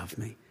inside of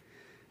me.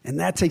 And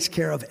that takes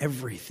care of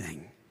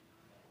everything.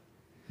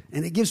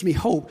 And it gives me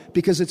hope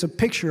because it's a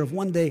picture of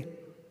one day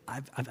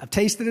I've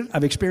tasted it,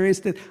 I've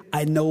experienced it,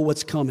 I know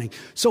what's coming.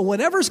 So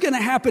whatever's going to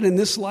happen in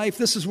this life,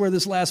 this is where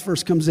this last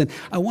verse comes in.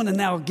 I want to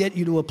now get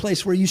you to a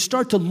place where you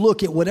start to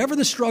look at whatever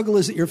the struggle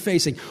is that you're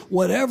facing,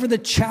 whatever the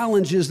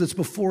challenge is that's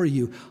before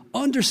you.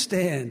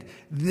 Understand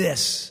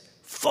this.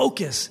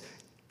 Focus.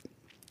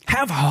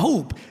 Have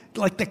hope.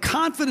 Like the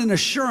confident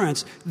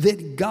assurance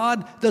that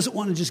God doesn't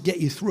want to just get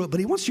you through it, but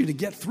he wants you to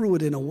get through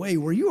it in a way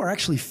where you are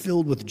actually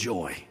filled with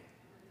joy.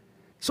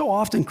 So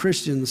often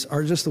Christians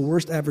are just the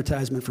worst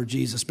advertisement for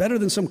Jesus. Better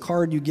than some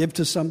card you give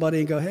to somebody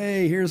and go,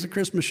 hey, here's the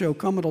Christmas show,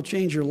 come, it'll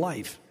change your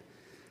life.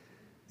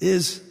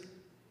 Is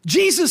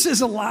Jesus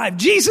is alive.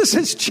 Jesus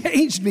has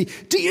changed me.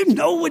 Do you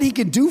know what he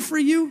can do for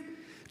you?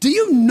 Do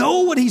you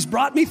know what he's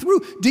brought me through?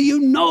 Do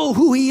you know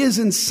who he is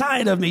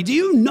inside of me? Do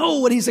you know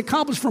what he's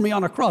accomplished for me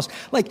on a cross?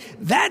 Like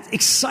that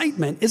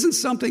excitement isn't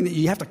something that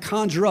you have to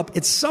conjure up.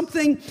 It's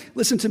something,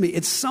 listen to me,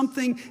 it's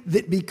something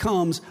that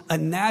becomes a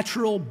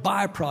natural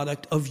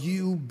byproduct of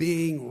you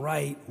being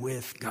right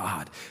with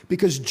God.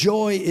 Because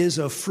joy is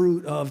a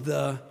fruit of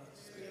the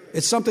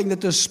It's something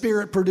that the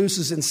Spirit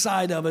produces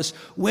inside of us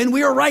when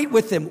we are right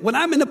with him. When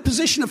I'm in a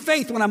position of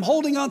faith, when I'm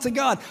holding on to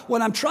God,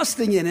 when I'm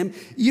trusting in him,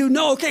 you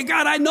know, okay,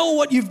 God, I know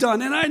what you've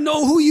done and I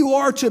know who you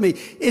are to me.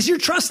 As you're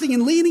trusting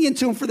and leaning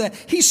into him for that,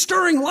 he's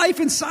stirring life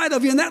inside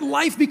of you, and that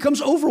life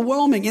becomes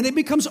overwhelming and it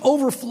becomes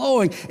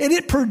overflowing, and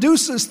it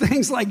produces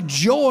things like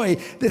joy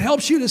that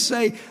helps you to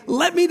say,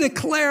 let me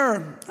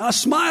declare a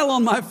smile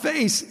on my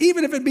face,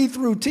 even if it be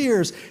through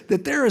tears,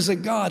 that there is a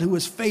God who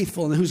is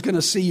faithful and who's going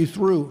to see you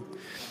through.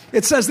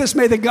 It says this,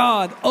 may the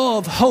God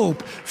of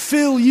hope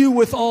fill you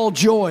with all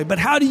joy. But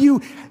how do you,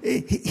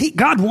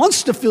 God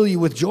wants to fill you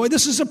with joy.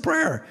 This is a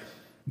prayer.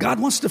 God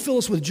wants to fill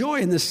us with joy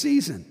in this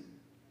season.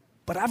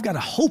 But I've got to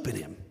hope in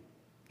him.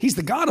 He's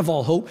the God of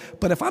all hope.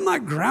 But if I'm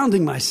not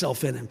grounding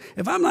myself in him,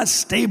 if I'm not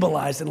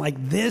stabilized and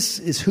like this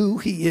is who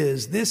he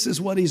is, this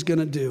is what he's going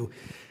to do,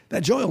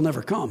 that joy will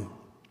never come.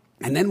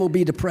 And then we'll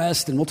be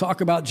depressed and we'll talk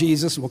about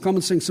Jesus and we'll come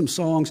and sing some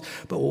songs,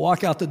 but we'll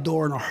walk out the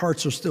door and our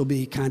hearts will still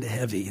be kind of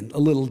heavy and a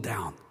little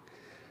down.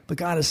 But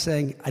God is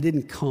saying, I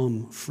didn't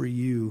come for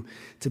you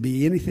to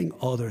be anything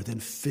other than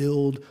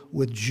filled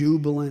with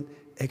jubilant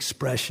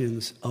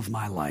expressions of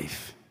my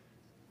life.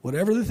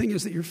 Whatever the thing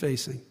is that you're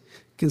facing,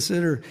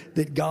 consider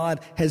that God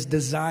has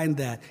designed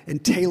that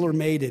and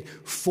tailor-made it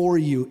for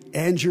you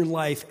and your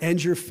life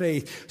and your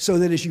faith so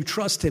that as you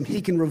trust him, he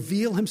can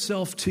reveal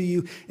himself to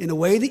you in a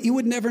way that you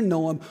would never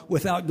know him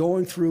without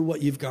going through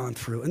what you've gone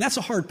through. And that's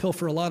a hard pill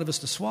for a lot of us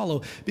to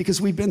swallow because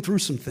we've been through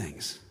some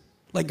things.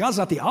 Like God's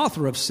not the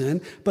author of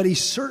sin, but he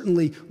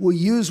certainly will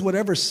use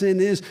whatever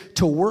sin is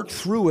to work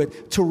through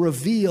it to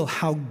reveal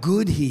how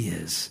good he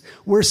is.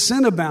 Where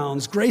sin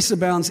abounds, grace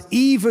abounds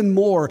even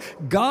more.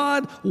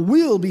 God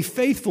will be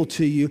faithful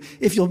to you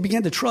if you'll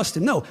begin to trust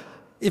him. No,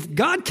 if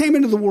God came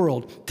into the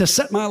world to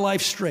set my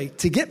life straight,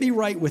 to get me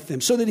right with him,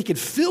 so that he could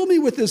fill me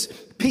with this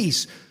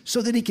peace,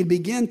 so that he could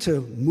begin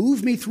to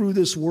move me through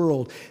this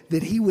world,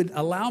 that he would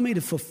allow me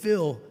to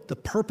fulfill the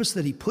purpose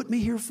that he put me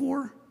here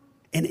for,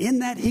 and in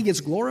that, he gets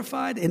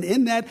glorified. And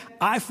in that,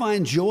 I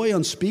find joy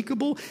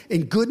unspeakable.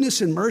 And goodness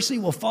and mercy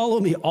will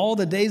follow me all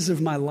the days of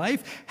my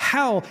life.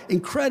 How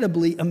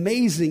incredibly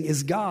amazing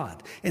is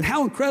God? And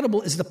how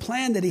incredible is the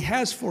plan that he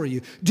has for you?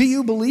 Do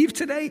you believe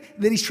today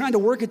that he's trying to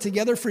work it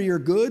together for your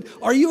good?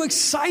 Are you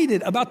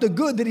excited about the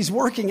good that he's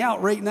working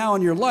out right now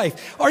in your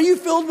life? Are you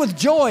filled with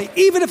joy,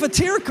 even if a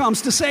tear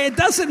comes, to say, it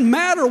doesn't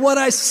matter what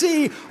I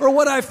see or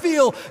what I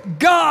feel,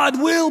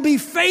 God will be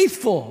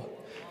faithful.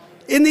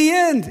 In the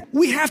end,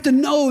 we have to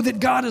know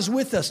that God is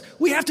with us.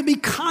 We have to be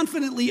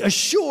confidently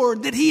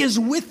assured that he is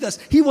with us.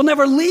 He will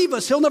never leave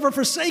us. He'll never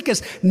forsake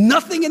us.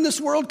 Nothing in this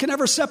world can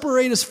ever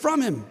separate us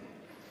from him.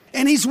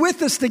 And he's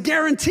with us to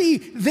guarantee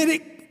that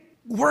it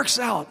works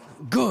out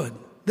good,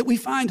 that we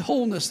find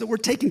wholeness, that we're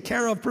taken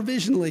care of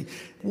provisionally.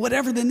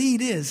 Whatever the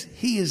need is,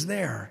 he is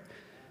there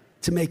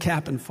to make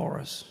happen for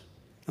us.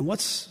 And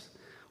what's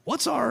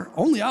our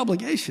only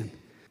obligation?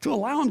 To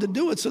allow him to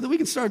do it so that we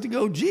can start to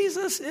go,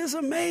 Jesus is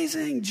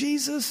amazing.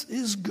 Jesus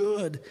is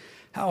good.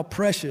 How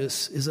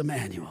precious is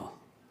Emmanuel,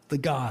 the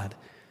God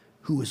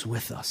who is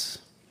with us.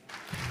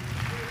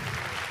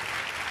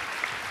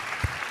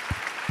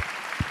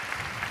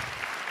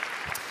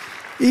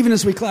 Even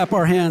as we clap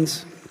our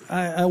hands,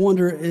 I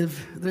wonder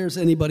if there's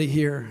anybody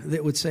here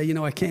that would say, you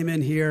know, I came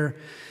in here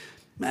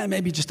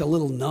maybe just a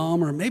little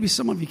numb, or maybe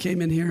some of you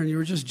came in here and you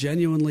were just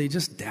genuinely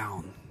just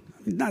down.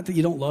 Not that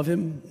you don't love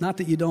him, not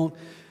that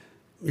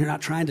you're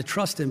not trying to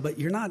trust him, but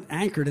you're not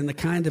anchored in the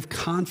kind of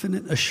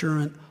confident,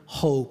 assurant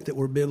hope that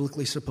we're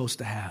biblically supposed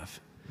to have.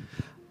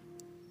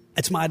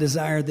 It's my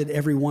desire that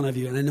every one of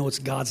you, and I know it's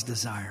God's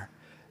desire,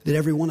 that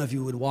every one of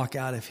you would walk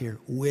out of here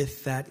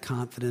with that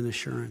confident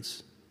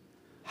assurance.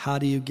 How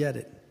do you get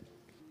it?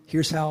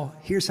 Here's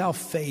how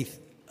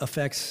faith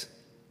affects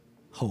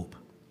hope.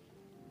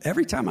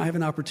 every time I have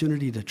an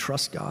opportunity to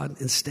trust God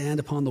and stand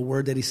upon the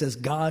word that he says,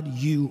 God,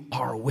 you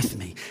are with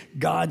me.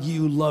 God,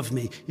 you love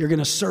me. You're going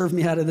to serve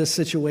me out of this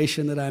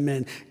situation that I'm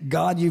in.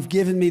 God, you've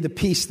given me the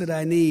peace that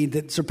I need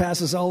that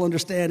surpasses all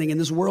understanding, and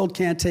this world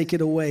can't take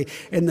it away.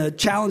 And the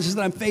challenges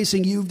that I'm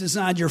facing, you've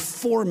designed. You're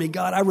for me,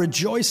 God. I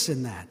rejoice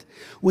in that.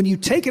 When you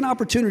take an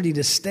opportunity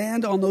to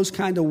stand on those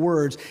kind of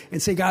words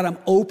and say, God, I'm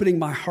opening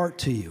my heart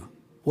to you,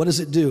 what does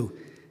it do?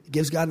 It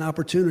gives God an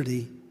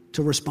opportunity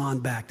to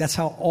respond back. That's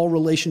how all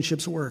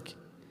relationships work.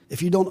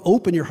 If you don't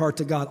open your heart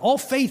to God, all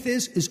faith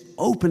is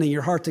opening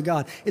your heart to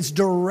God. It's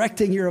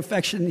directing your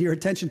affection and your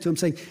attention to him,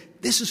 saying,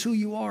 this is who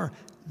you are.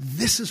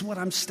 This is what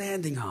I'm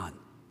standing on.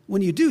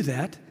 When you do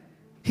that,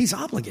 he's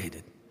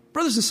obligated.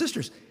 Brothers and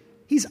sisters,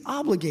 he's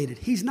obligated.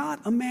 He's not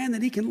a man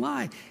that he can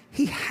lie.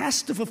 He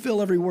has to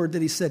fulfill every word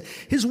that he said.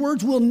 His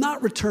words will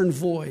not return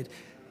void.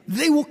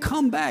 They will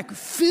come back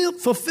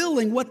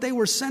fulfilling what they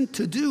were sent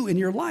to do in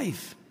your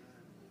life.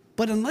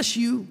 But unless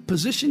you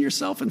position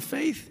yourself in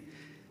faith,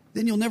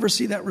 then you'll never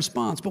see that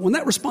response. But when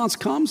that response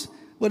comes,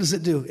 what does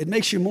it do? It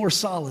makes you more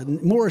solid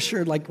and more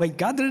assured, like, wait,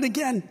 God did it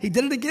again. He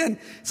did it again.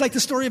 It's like the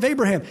story of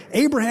Abraham.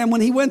 Abraham,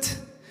 when he went,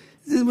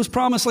 it was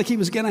promised like he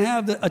was going to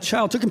have a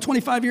child. It took him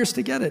 25 years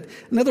to get it.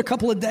 Another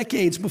couple of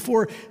decades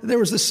before there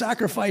was this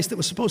sacrifice that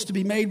was supposed to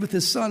be made with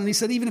his son. And he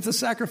said, even if the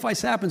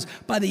sacrifice happens,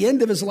 by the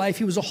end of his life,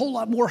 he was a whole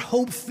lot more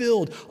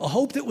hope-filled, a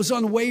hope that was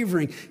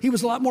unwavering. He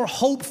was a lot more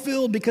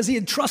hope-filled because he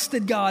had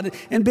trusted God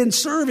and been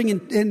serving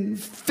and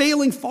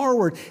failing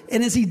forward.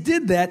 And as he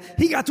did that,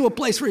 he got to a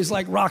place where he's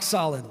like rock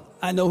solid.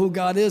 I know who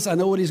God is. I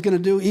know what he's going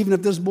to do. Even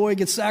if this boy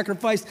gets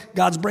sacrificed,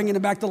 God's bringing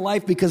him back to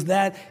life because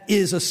that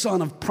is a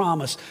son of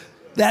promise.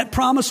 That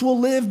promise will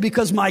live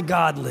because my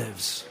God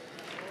lives.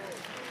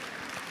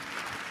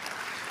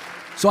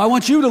 So I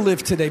want you to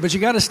live today, but you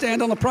got to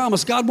stand on the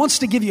promise. God wants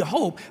to give you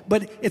hope,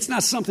 but it's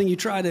not something you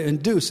try to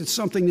induce. It's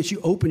something that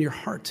you open your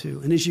heart to.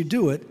 And as you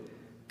do it,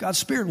 God's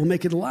Spirit will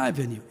make it alive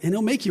in you, and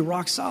he'll make you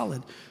rock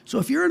solid. So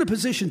if you're in a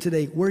position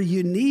today where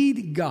you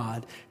need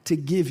God to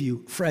give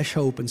you fresh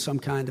hope in some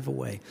kind of a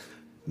way,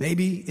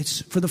 maybe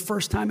it's for the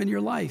first time in your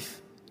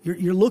life,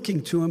 you're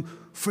looking to him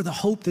for the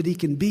hope that he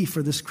can be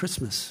for this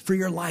Christmas, for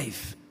your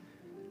life.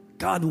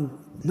 God,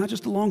 not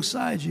just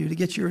alongside you to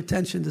get your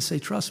attention to say,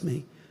 trust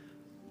me,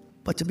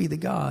 but to be the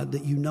God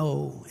that you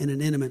know in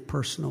an intimate,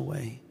 personal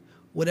way,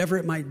 whatever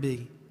it might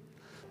be.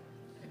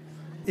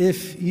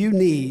 If you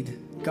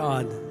need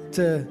God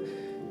to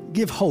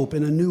give hope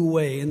in a new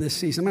way in this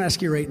season, I'm going to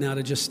ask you right now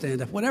to just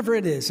stand up. Whatever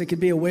it is, it could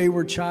be a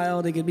wayward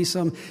child. It could be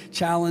some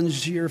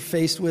challenge you're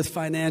faced with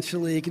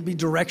financially. It could be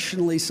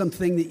directionally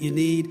something that you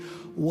need.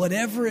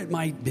 Whatever it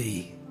might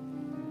be,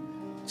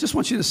 I just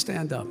want you to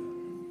stand up.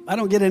 I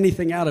don't get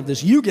anything out of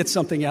this. You get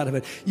something out of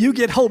it. You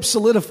get hope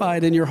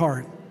solidified in your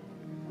heart.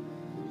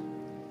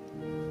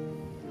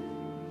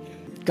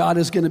 God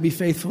is going to be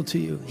faithful to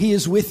you. He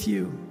is with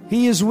you.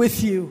 He is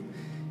with you.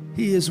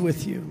 He is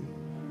with you.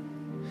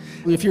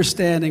 If you're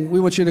standing, we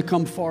want you to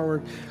come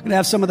forward. We're going to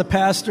have some of the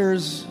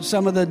pastors,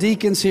 some of the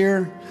deacons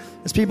here.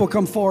 As people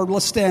come forward,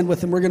 let's stand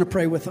with them. We're going to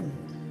pray with them.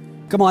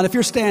 Come on, if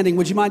you're standing,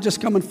 would you mind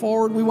just coming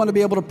forward? We want to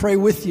be able to pray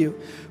with you,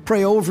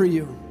 pray over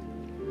you.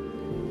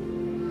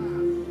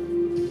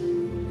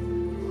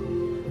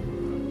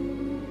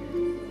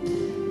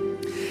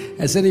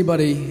 Has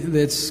anybody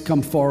that's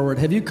come forward,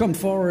 have you come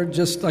forward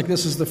just like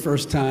this is the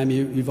first time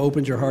you've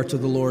opened your heart to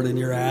the Lord and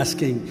you're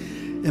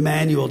asking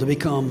Emmanuel to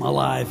become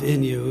alive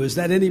in you? Is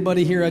that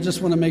anybody here? I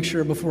just want to make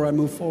sure before I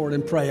move forward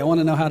and pray. I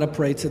want to know how to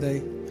pray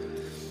today.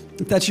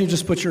 If that's you,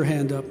 just put your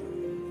hand up.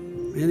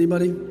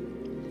 Anybody?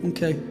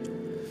 Okay.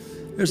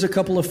 There's a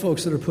couple of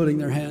folks that are putting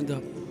their hand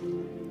up.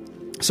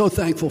 So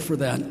thankful for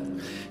that.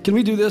 Can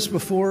we do this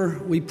before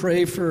we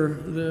pray for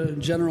the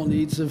general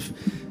needs of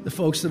the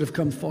folks that have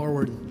come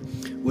forward?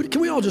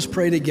 Can we all just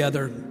pray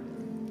together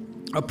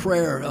a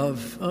prayer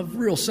of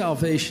real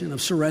salvation,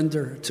 of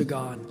surrender to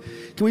God?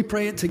 Can we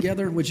pray it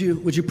together? Would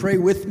you pray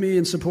with me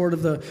in support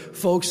of the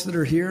folks that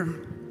are here?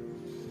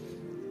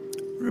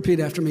 Repeat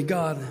after me.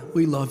 God,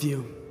 we love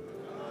you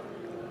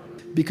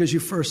because you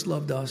first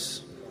loved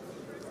us.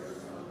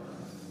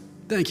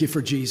 Thank you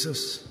for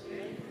Jesus,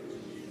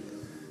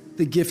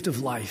 the gift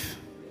of life,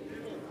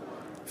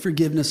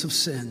 forgiveness of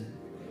sin.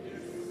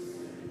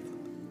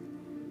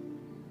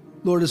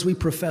 Lord, as we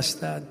profess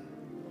that,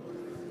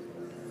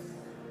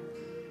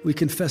 we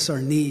confess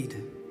our need.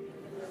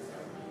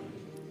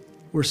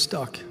 We're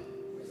stuck.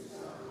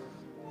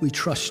 We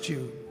trust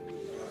you.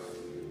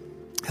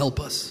 Help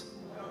us.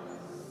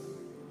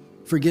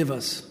 Forgive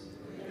us.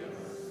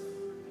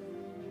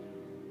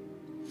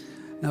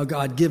 Now,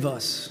 God, give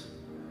us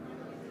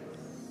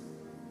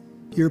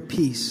your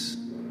peace,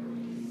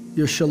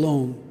 your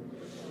shalom,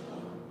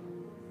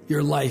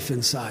 your life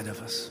inside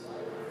of us.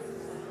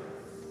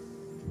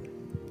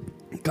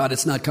 God,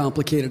 it's not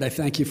complicated. I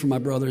thank you for my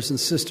brothers and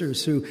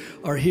sisters who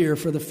are here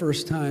for the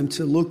first time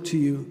to look to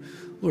you,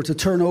 Lord, to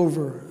turn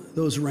over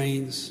those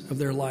reins of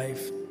their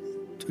life,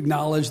 to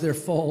acknowledge their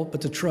fault,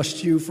 but to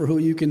trust you for who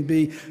you can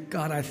be.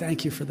 God, I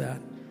thank you for that.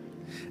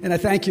 And I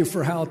thank you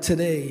for how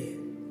today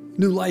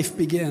new life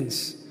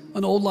begins.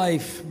 An old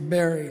life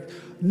buried.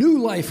 New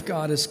life,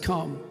 God, has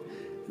come.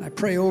 And I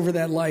pray over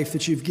that life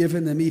that you've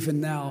given them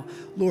even now,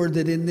 Lord,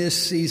 that in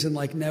this season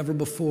like never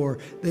before,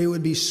 they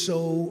would be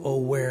so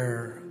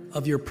aware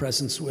of your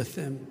presence with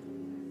them.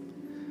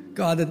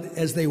 God, that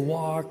as they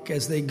walk,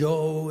 as they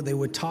go, they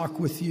would talk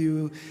with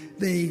you.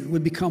 They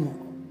would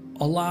become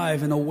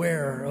alive and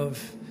aware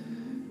of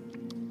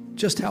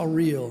just how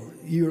real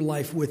your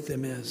life with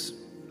them is.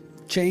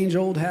 Change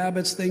old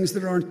habits, things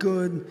that aren't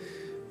good.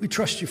 We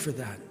trust you for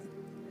that.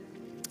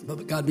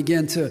 But God,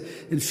 began to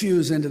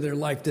infuse into their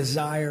life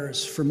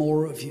desires for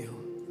more of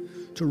you,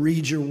 to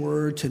read your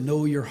word, to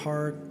know your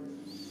heart,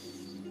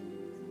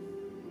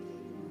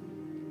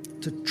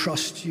 to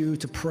trust you,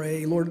 to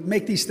pray. Lord,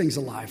 make these things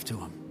alive to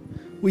them.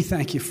 We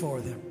thank you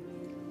for them.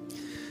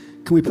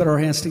 Can we put our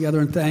hands together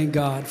and thank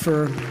God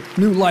for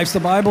new lives? The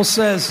Bible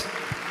says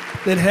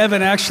that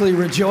heaven actually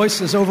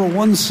rejoices over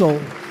one soul,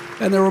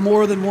 and there were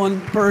more than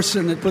one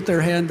person that put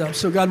their hand up.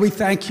 So God, we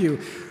thank you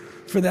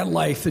for that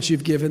life that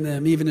you've given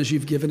them, even as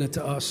you've given it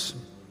to us.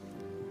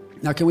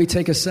 Now, can we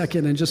take a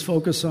second and just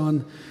focus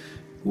on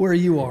where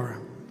you are?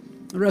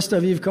 The rest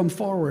of you have come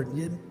forward.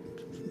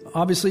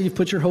 Obviously, you've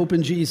put your hope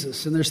in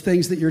Jesus, and there's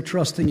things that you're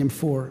trusting him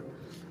for.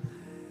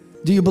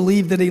 Do you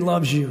believe that he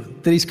loves you,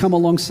 that he's come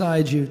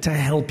alongside you to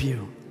help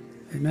you?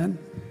 Amen?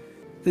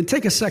 Then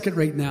take a second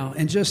right now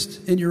and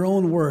just, in your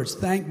own words,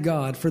 thank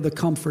God for the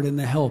comfort and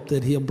the help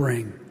that he'll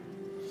bring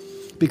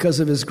because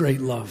of his great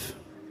love.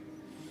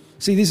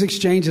 See, these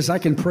exchanges, I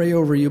can pray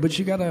over you, but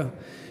you gotta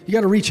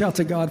reach out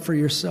to God for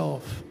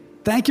yourself.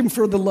 Thank him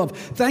for the love.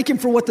 Thank him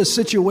for what the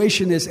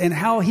situation is and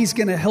how he's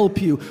going to help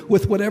you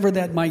with whatever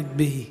that might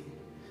be.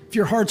 If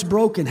your heart's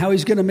broken, how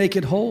he's going to make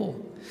it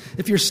whole.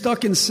 If you're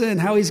stuck in sin,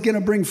 how he's going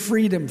to bring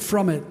freedom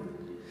from it.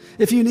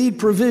 If you need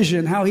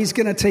provision, how he's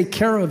going to take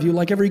care of you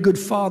like every good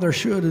father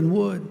should and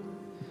would.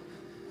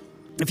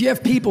 If you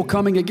have people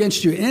coming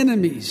against you,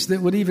 enemies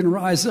that would even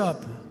rise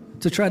up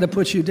to try to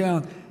put you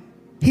down,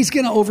 he's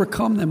going to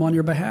overcome them on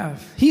your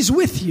behalf. He's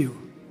with you.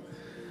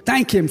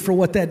 Thank him for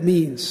what that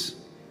means.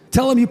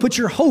 Tell him you put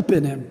your hope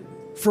in him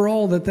for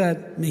all that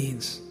that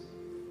means.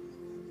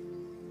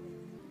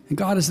 And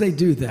God, as they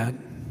do that,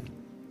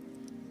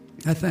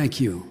 I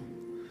thank you.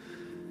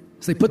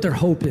 As they put their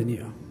hope in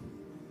you,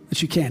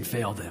 that you can't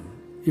fail them.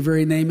 Your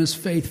very name is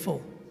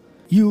faithful.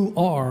 You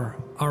are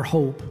our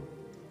hope.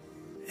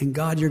 And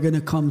God, you're going to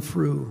come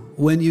through.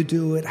 When you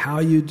do it, how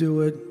you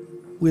do it,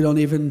 we don't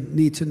even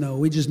need to know.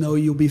 We just know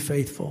you'll be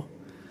faithful.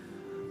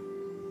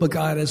 But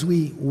God, as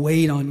we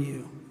wait on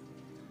you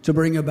to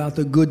bring about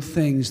the good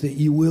things that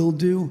you will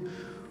do,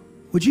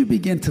 would you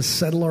begin to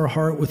settle our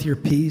heart with your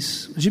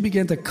peace? Would you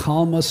begin to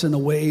calm us in a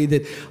way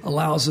that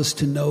allows us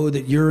to know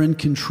that you're in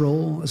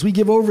control? As we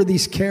give over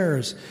these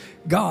cares,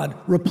 God,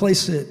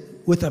 replace it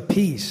with a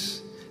peace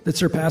that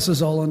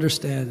surpasses all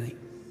understanding.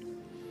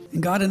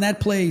 And God, in that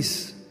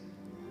place,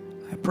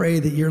 I pray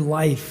that your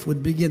life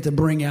would begin to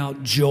bring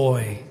out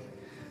joy.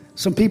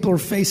 Some people are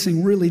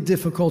facing really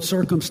difficult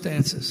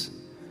circumstances.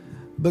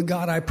 But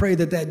God, I pray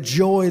that that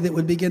joy that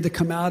would begin to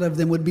come out of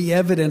them would be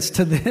evidence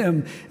to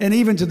them and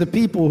even to the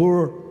people who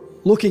are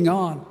looking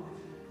on.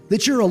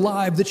 That you're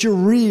alive, that you're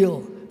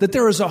real, that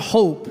there is a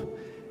hope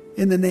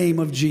in the name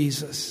of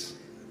Jesus.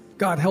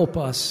 God, help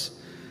us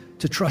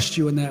to trust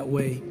you in that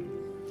way.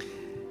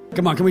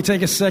 Come on, can we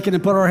take a second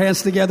and put our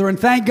hands together and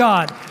thank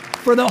God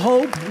for the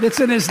hope that's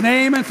in his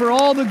name and for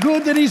all the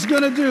good that he's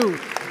going to do.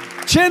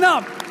 Chin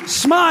up,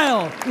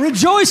 smile,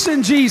 rejoice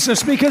in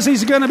Jesus because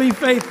he's going to be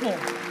faithful.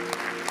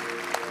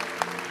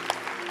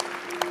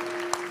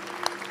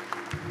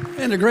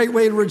 And a great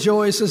way to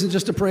rejoice isn't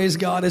just to praise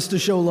God, it's to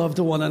show love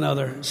to one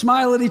another.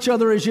 Smile at each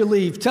other as you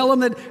leave. Tell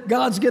them that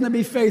God's going to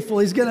be faithful.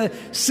 He's going to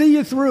see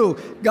you through.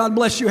 God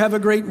bless you. Have a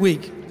great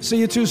week. See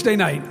you Tuesday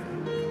night.